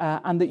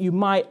 And that you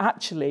might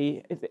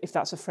actually, if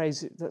that's a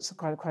phrase, that's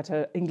quite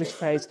an English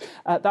phrase,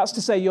 that's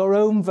to say your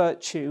own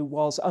virtue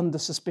was under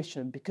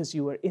suspicion because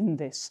you were in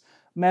this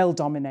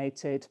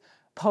male-dominated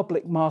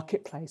public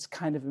marketplace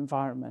kind of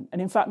environment.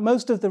 And in fact,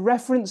 most of the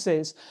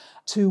references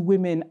to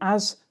women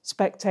as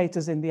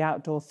spectators in the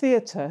outdoor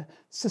theatre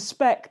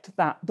suspect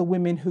that the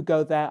women who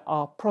go there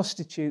are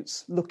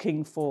prostitutes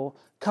looking for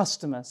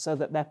customers, so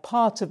that they're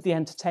part of the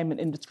entertainment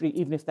industry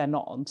even if they're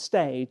not on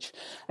stage.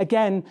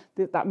 Again,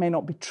 that may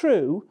not be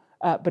true,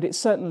 but it's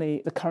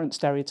certainly the current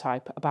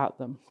stereotype about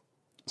them.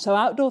 So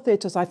outdoor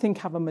theatres, I think,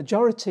 have a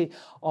majority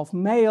of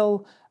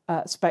male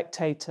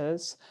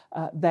spectators.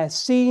 They're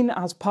seen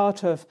as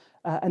part of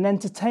an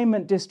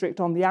entertainment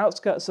district on the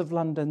outskirts of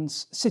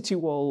London's city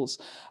walls,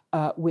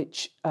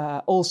 which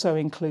also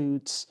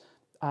includes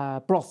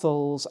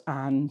brothels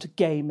and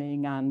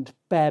gaming and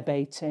bear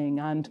baiting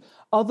and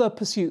other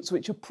pursuits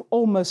which are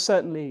almost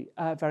certainly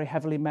very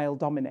heavily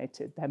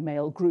male-dominated. They're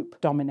male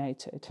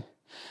group-dominated.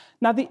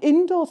 Now, the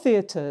indoor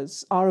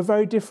theatres are a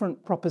very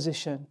different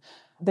proposition.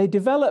 They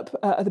develop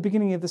at the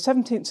beginning of the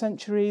 17th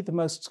century. The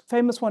most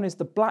famous one is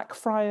the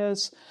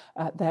Blackfriars.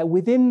 They're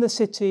within the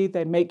city.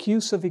 They make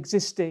use of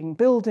existing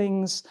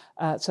buildings,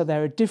 so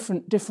they're a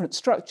different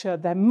structure.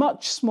 They're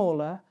much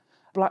smaller.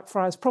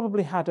 Blackfriars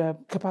probably had a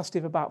capacity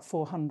of about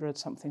 400,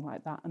 something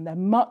like that, and they're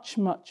much,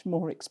 much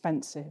more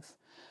expensive.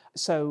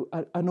 So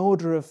an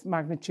order of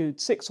magnitude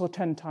 6 or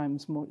 10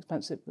 times more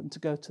expensive than to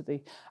go to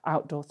the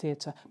outdoor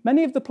theatre.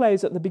 Many of the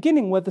plays at the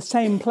beginning were the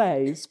same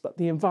plays, but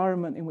the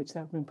environment in which they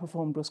were being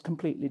performed was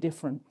completely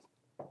different.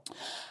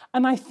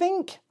 And I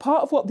think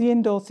part of what the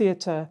indoor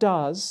theatre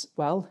does,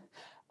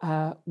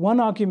 one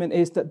argument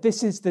is that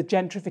this is the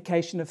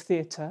gentrification of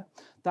theatre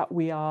that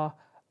we are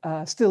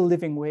still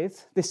living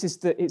with. It's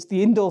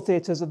the indoor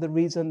theatres are the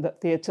reason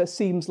that theatre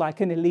seems like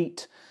an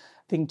elite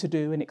thing to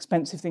do, an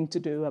expensive thing to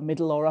do, a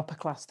middle or upper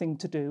class thing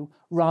to do,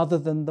 rather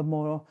than the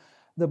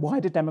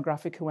wider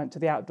demographic who went to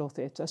the outdoor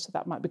theatre. So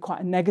that might be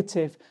quite a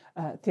negative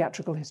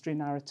theatrical history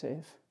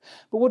narrative.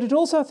 But what it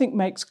also, I think,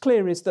 makes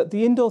clear is that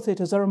the indoor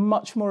theatres are a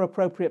much more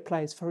appropriate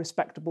place for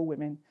respectable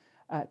women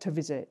to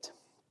visit.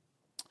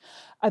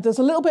 There's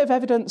a little bit of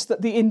evidence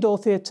that the indoor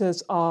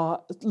theatres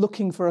are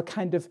looking for a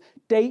kind of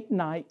date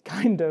night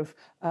kind of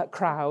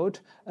crowd.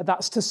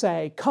 That's to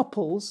say,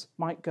 couples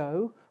might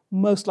go,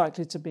 most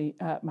likely to be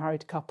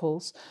married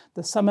couples.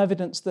 There's some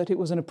evidence that it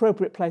was an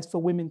appropriate place for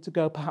women to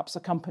go, perhaps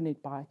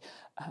accompanied by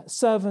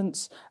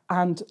servants,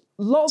 and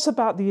lots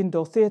about the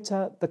indoor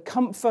theatre, the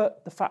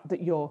comfort, the fact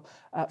that your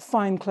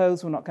fine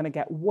clothes were not going to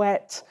get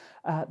wet,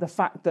 the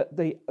fact that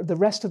the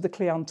rest of the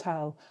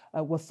clientele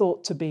were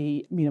thought to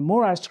be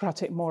more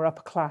aristocratic, more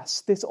upper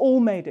class. This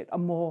all made it a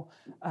more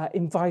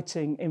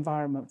inviting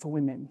environment for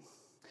women.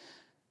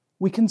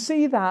 We can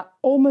see that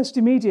almost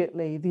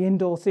immediately the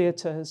indoor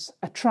theatres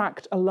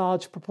attract a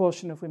large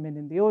proportion of women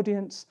in the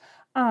audience.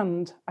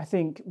 And I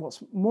think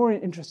what's more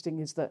interesting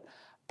is that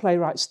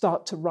playwrights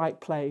start to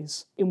write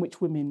plays in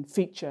which women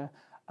feature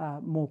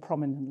more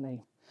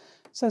prominently.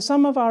 So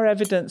some of our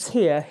evidence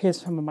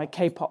here's some of my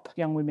K-pop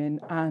young women,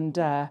 and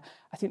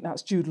I think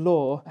that's Jude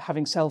Law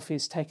having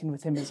selfies taken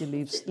with him as he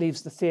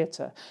leaves the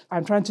theatre.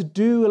 I'm trying to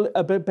do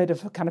a bit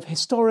of a kind of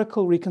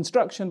historical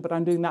reconstruction, but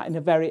I'm doing that in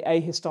a very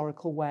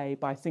ahistorical way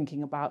by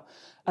thinking about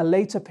a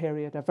later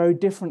period, a very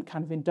different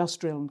kind of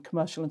industrial and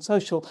commercial and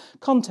social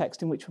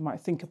context in which we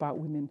might think about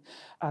women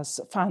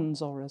as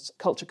fans or as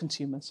culture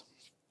consumers.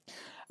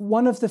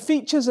 One of the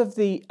features of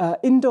the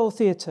indoor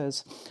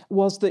theatres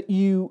was that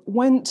you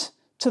went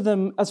to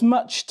them as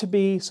much to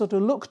be sort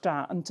of looked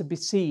at and to be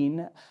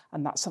seen,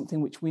 and that's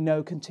something which we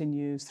know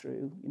continues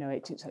through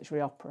 18th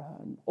century opera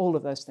and all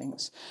of those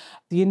things.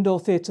 The indoor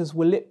theatres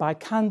were lit by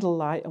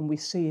candlelight, and we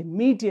see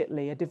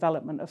immediately a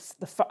development of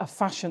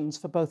fashions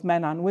for both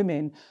men and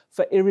women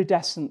for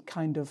iridescent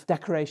kind of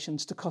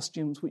decorations to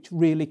costumes which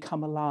really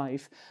come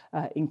alive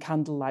in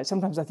candlelight.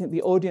 Sometimes I think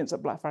the audience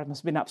at Blackfriars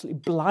must have been absolutely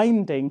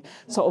blinding,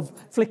 sort of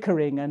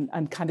flickering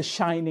and kind of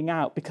shining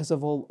out because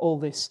of all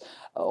this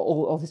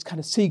kind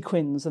of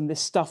sequins and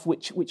this stuff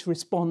which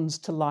responds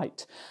to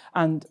light.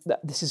 And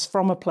this is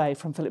from a play,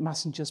 from Philip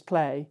Massinger's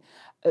play,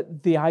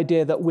 the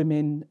idea that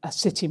women, a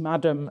city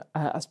madam,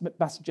 as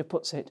Massinger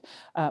puts it,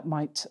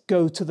 might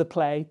go to the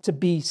play to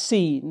be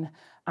seen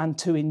and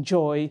to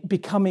enjoy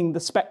becoming the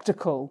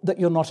spectacle that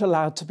you're not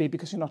allowed to be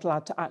because you're not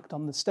allowed to act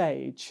on the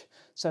stage.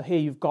 So here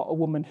you've got a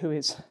woman who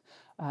is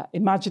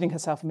imagining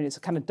herself. I mean, it's a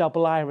kind of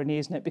double irony,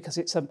 isn't it? Because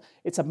it's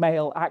a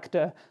male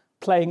actor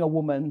playing a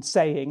woman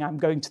saying, I'm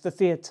going to the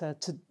theatre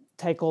to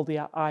take all the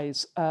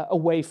eyes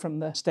away from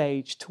the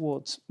stage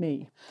towards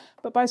me.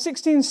 But by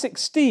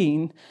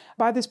 1616,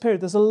 by this period,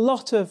 there's a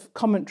lot of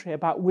commentary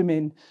about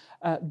women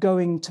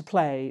going to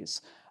plays.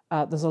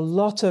 There's a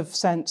lot of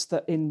sense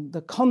that in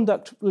the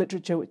conduct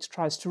literature which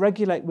tries to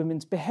regulate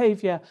women's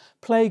behaviour,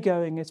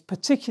 playgoing is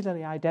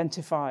particularly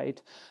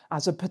identified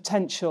as a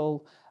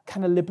potential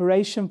kind of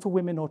liberation for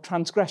women or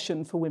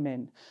transgression for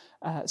women.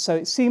 So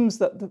it seems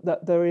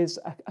that there is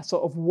a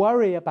sort of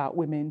worry about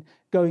women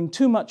going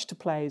too much to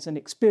plays and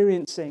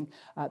experiencing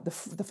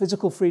the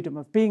physical freedom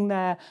of being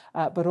there,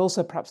 but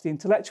also perhaps the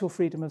intellectual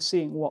freedom of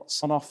seeing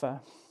what's on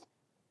offer.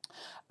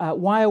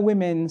 Why are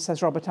women,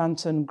 says Robert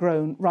Anton,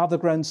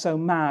 grown so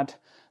mad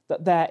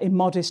that their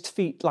immodest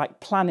feet like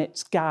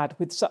planets gad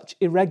with such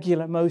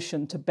irregular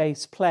motion to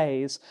base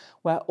plays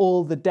where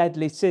all the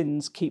deadly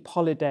sins keep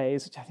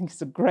holidays, which I think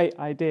is a great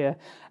idea.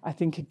 I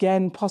think,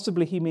 again,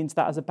 possibly he means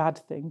that as a bad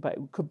thing, but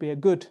it could be a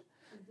good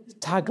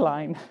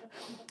tagline.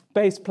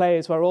 Base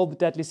plays where all the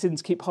deadly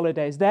sins keep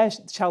holidays. There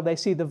shall they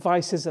see the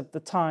vices of the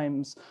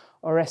times,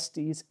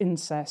 Orestes'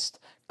 incest,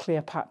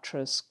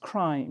 Cleopatra's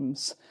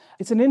crimes.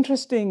 It's an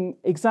interesting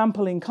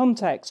example in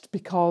context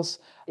because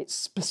it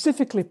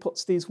specifically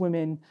puts these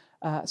women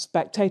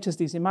spectators,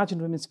 these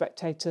imagined women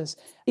spectators,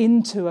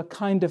 into a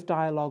kind of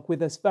dialogue with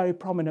this very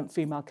prominent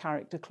female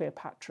character,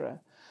 Cleopatra.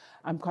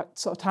 I'm quite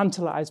sort of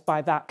tantalised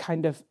by that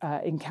kind of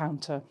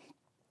encounter.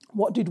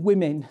 What did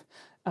women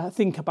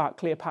think about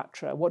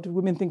Cleopatra? What did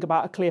women think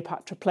about a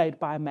Cleopatra played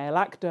by a male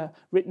actor,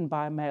 written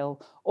by a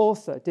male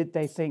author? Did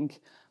they think,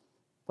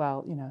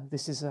 well,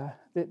 this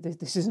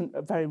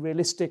isn't very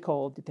realistic,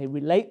 or did they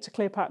relate to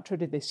Cleopatra?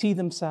 Did they see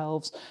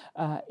themselves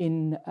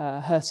in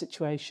her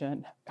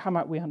situation? How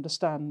might we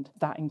understand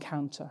that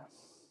encounter?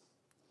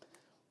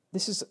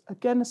 This is,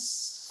 again, a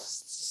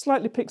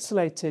slightly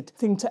pixelated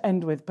thing to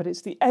end with, but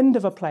it's the end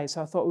of a play,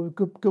 so I thought it was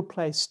a good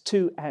place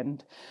to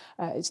end.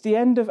 It's the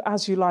end of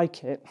As You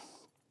Like It,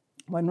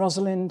 when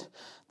Rosalind,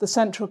 the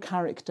central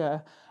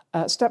character,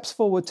 steps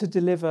forward to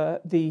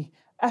deliver the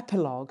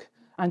epilogue.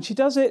 And she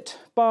does it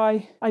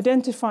by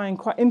identifying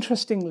quite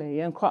interestingly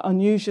and quite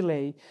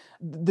unusually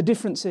the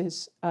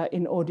differences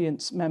in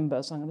audience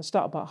members. I'm going to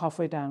start about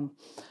halfway down.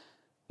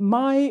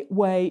 My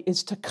way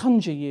is to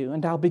conjure you,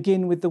 and I'll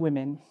begin with the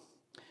women.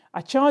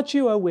 I charge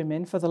you, O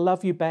women, for the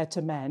love you bear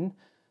to men,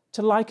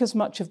 to like as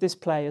much of this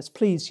play as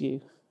please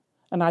you.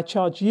 And I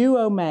charge you,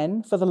 O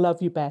men, for the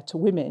love you bear to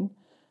women,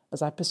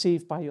 as I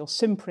perceive by your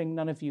simpering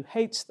none of you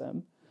hates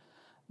them,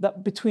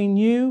 that between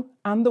you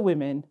and the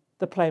women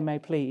the play may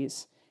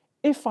please.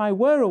 If I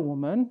were a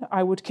woman,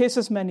 I would kiss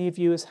as many of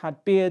you as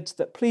had beards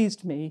that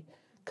pleased me,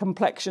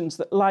 complexions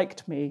that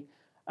liked me,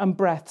 and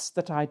breaths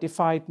that I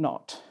defied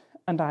not.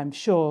 And I'm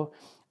sure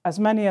as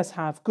many as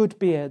have good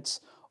beards,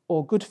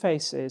 or good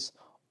faces,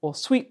 or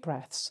sweet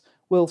breaths,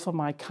 will for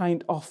my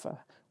kind offer,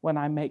 when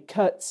I make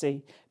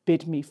curtsy,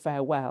 bid me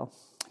farewell.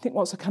 I think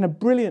what's a kind of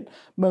brilliant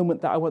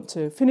moment that I want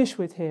to finish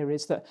with here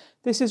is that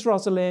this is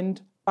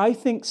Rosalind, I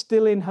think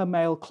still in her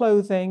male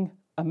clothing,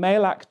 a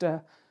male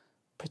actor,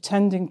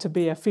 pretending to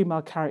be a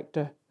female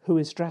character who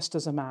is dressed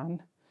as a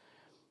man,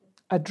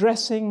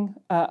 addressing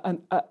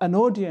an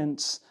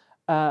audience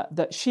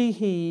that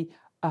he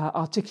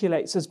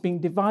articulates as being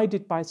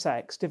divided by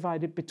sex,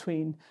 divided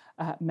between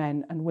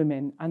men and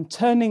women, and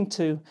turning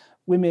to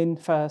women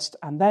first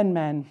and then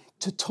men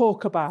to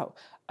talk about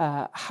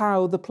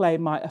how the play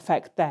might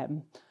affect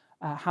them,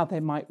 how they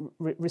might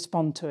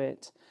respond to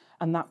it.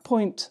 And that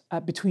point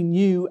between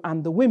you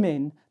and the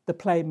women, the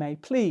play may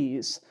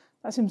please,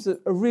 that seems a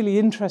really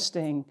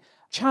interesting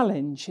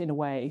challenge in a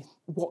way.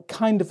 What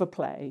kind of a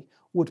play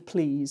would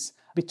please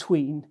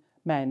between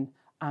men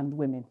and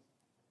women?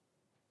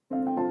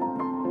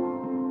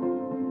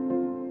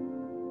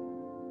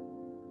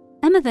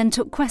 Emma then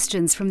took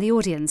questions from the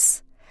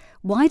audience.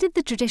 Why did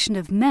the tradition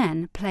of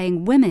men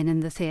playing women in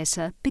the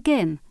theatre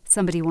begin?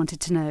 Somebody wanted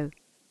to know.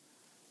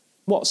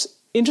 What's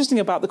interesting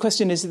about the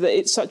question is that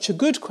it's such a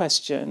good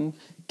question,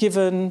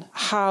 given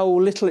how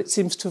little it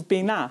seems to have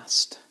been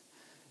asked.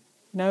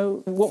 You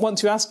know,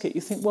 once you ask it,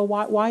 you think, well,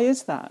 why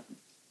is that?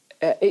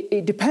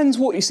 It depends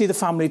what you see the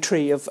family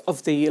tree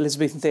of the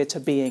Elizabethan theatre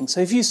being. So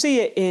if you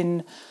see it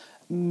in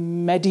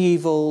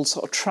medieval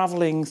sort of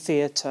travelling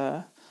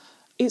theatre,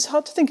 it's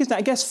hard to think, isn't it?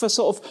 I guess for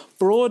sort of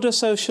broader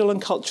social and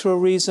cultural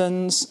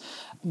reasons,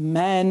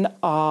 men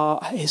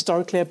are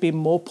historically have been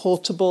more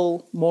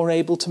portable, more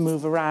able to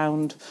move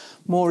around,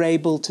 more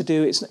able to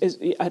do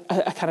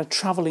a kind of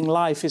travelling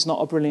life is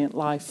not a brilliant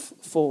life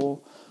for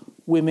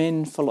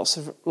women for lots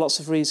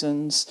of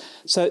reasons.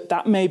 So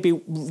that may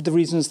be the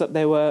reasons that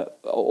they were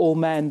all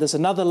men. There's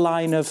another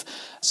line of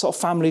sort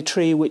of family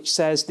tree which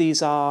says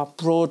these are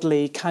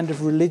broadly kind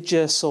of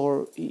religious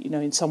or, you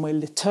know, in some way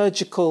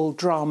liturgical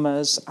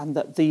dramas, and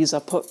that these are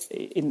put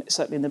in,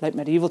 certainly in the late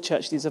medieval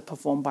church, these are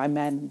performed by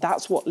men.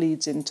 That's what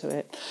leads into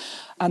it.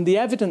 And the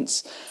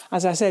evidence,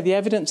 as I say, the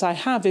evidence I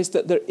have is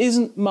that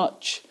doesn't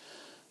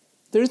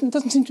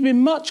seem to be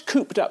much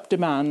cooped up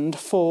demand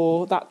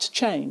for that to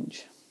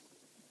change.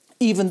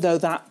 Even though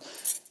that,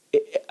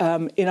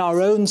 in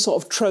our own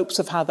sort of tropes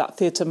of how that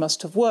theatre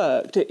must have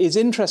worked, it is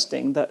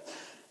interesting that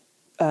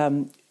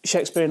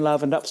Shakespeare in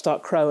Love and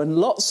Upstart Crow and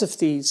lots of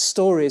these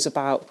stories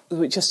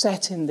which are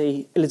set in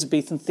the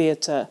Elizabethan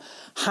theatre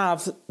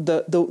have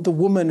the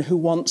woman who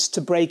wants to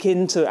break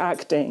into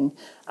acting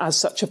as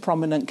such a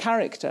prominent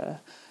character.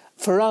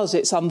 For us,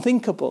 it's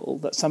unthinkable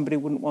that somebody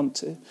wouldn't want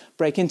to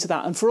break into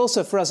that. And for us,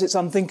 it's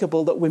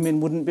unthinkable that women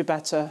wouldn't be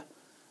better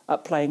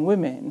at playing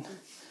women.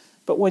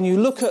 But when you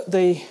look at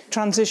the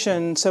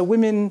transition, so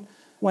women,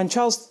 when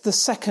Charles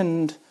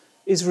II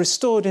is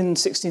restored in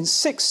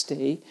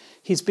 1660,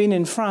 he's been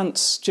in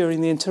France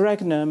during the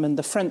interregnum, and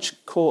the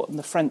French court and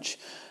the French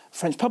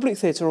public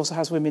theatre also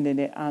has women in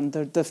it, and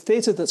the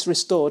theatre that's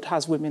restored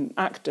has women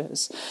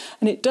actors.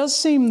 And it does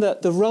seem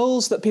that the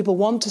roles that people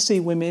want to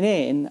see women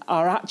in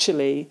are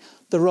actually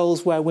the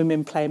roles where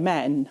women play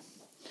men.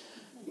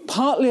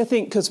 Partly, I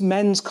think, because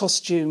men's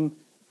costume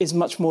is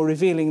much more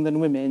revealing than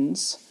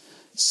women's.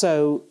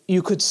 So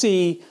you could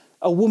see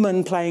a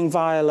woman playing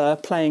Viola,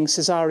 playing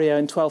Cesario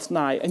in Twelfth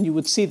Night, and you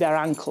would see their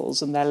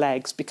ankles and their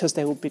legs because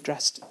they would be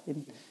dressed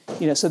in,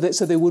 you know, so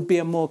they would be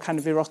a more kind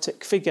of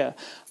erotic figure.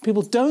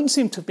 People don't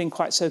seem to have been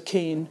quite so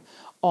keen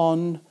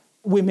on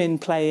women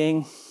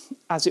playing,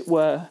 as it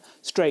were,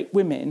 straight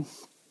women.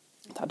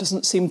 That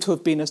doesn't seem to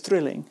have been as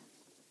thrilling.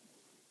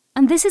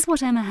 And this is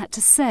what Emma had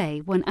to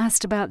say when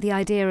asked about the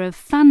idea of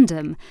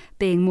fandom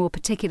being more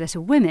particular to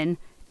women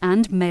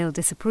and male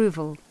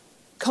disapproval.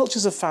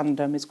 Cultures of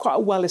fandom is quite a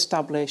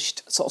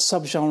well-established sort of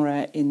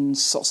subgenre in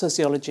sort of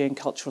sociology and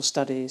cultural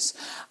studies,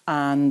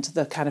 and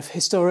the kind of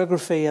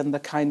historiography and the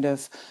kind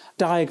of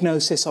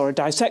diagnosis or a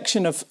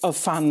dissection of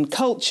fan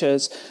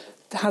cultures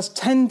has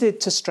tended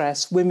to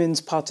stress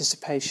women's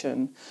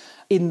participation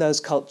in those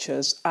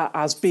cultures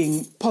as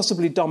being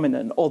possibly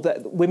dominant, or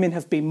that women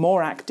have been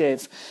more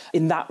active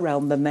in that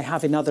realm than they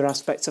have in other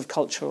aspects of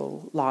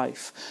cultural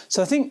life.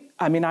 So I think,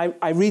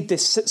 I read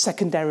this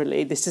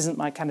secondarily. This isn't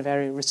my kind of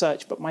area of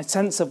research, but my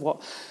sense of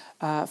what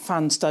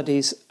fan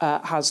studies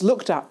has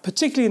looked at,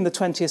 particularly in the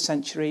 20th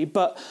century.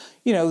 But,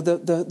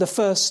 the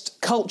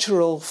first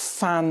cultural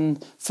fan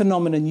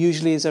phenomenon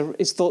usually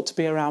is thought to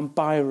be around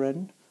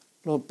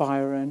Lord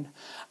Byron.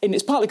 And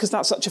it's partly because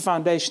that's such a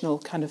foundational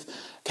kind of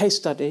case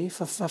study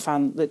for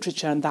fan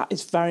literature, and that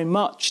is very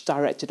much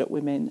directed at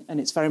women, and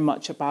it's very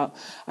much about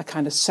a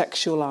kind of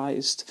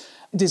sexualised,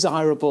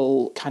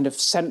 desirable kind of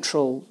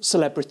central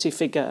celebrity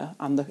figure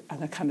and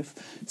a kind of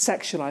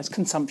sexualised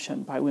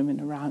consumption by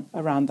women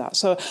around that.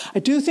 So I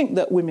do think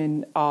that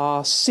women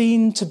are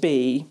seen to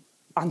be,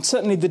 and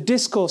certainly the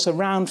discourse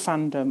around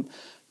fandom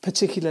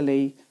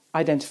particularly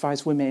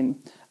identifies women.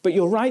 But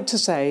you're right to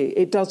say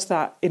it does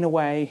that in a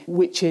way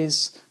which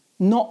is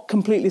not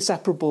completely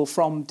separable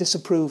from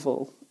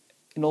disapproval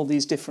in all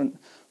these different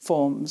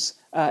forms.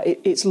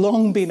 It's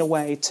long been a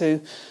way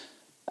to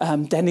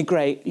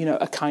denigrate,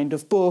 a kind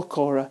of book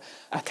or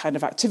a kind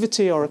of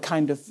activity or a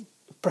kind of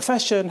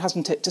profession,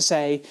 hasn't it, to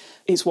say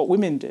it's what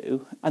women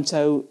do. And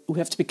so we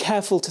have to be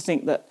careful to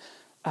think that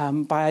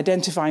by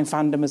identifying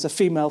fandom as a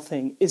female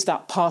thing, is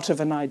that part of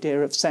an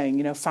idea of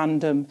saying,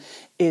 fandom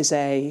is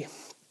a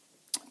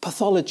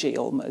pathology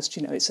almost,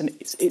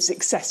 it's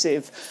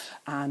excessive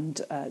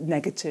and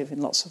negative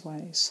in lots of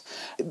ways.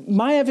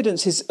 My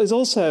evidence is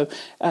also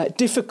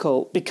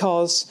difficult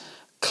because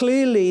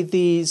clearly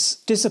these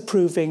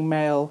disapproving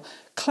male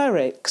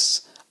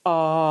clerics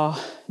are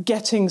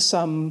getting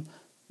some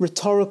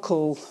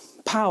rhetorical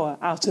power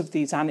out of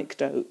these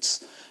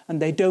anecdotes, and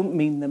they don't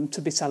mean them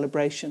to be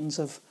celebrations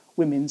of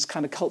women's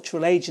kind of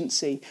cultural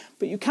agency,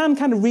 but you can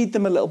kind of read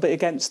them a little bit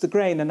against the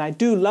grain. And I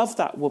do love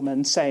that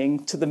woman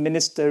saying to the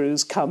minister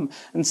who's come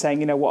and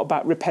saying, what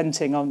about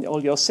repenting on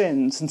all your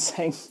sins, and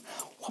saying,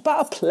 what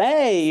about a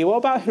play? What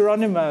about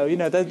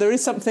Hieronymo? There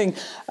is something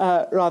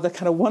rather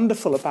kind of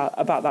wonderful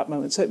about that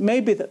moment. So it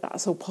may be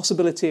that's a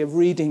possibility of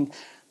reading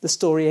the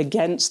story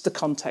against the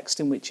context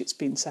in which it's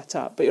been set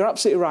up. But you're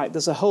absolutely right.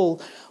 There's a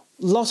whole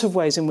lot of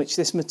ways in which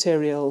this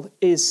material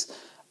is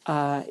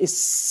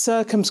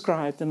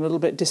circumscribed and a little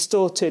bit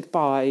distorted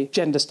by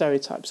gender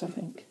stereotypes, I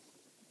think.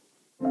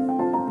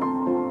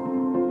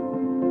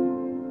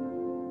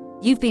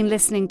 You've been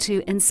listening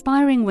to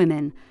Inspiring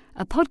Women,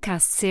 a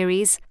podcast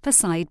series for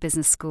Saïd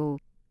Business School.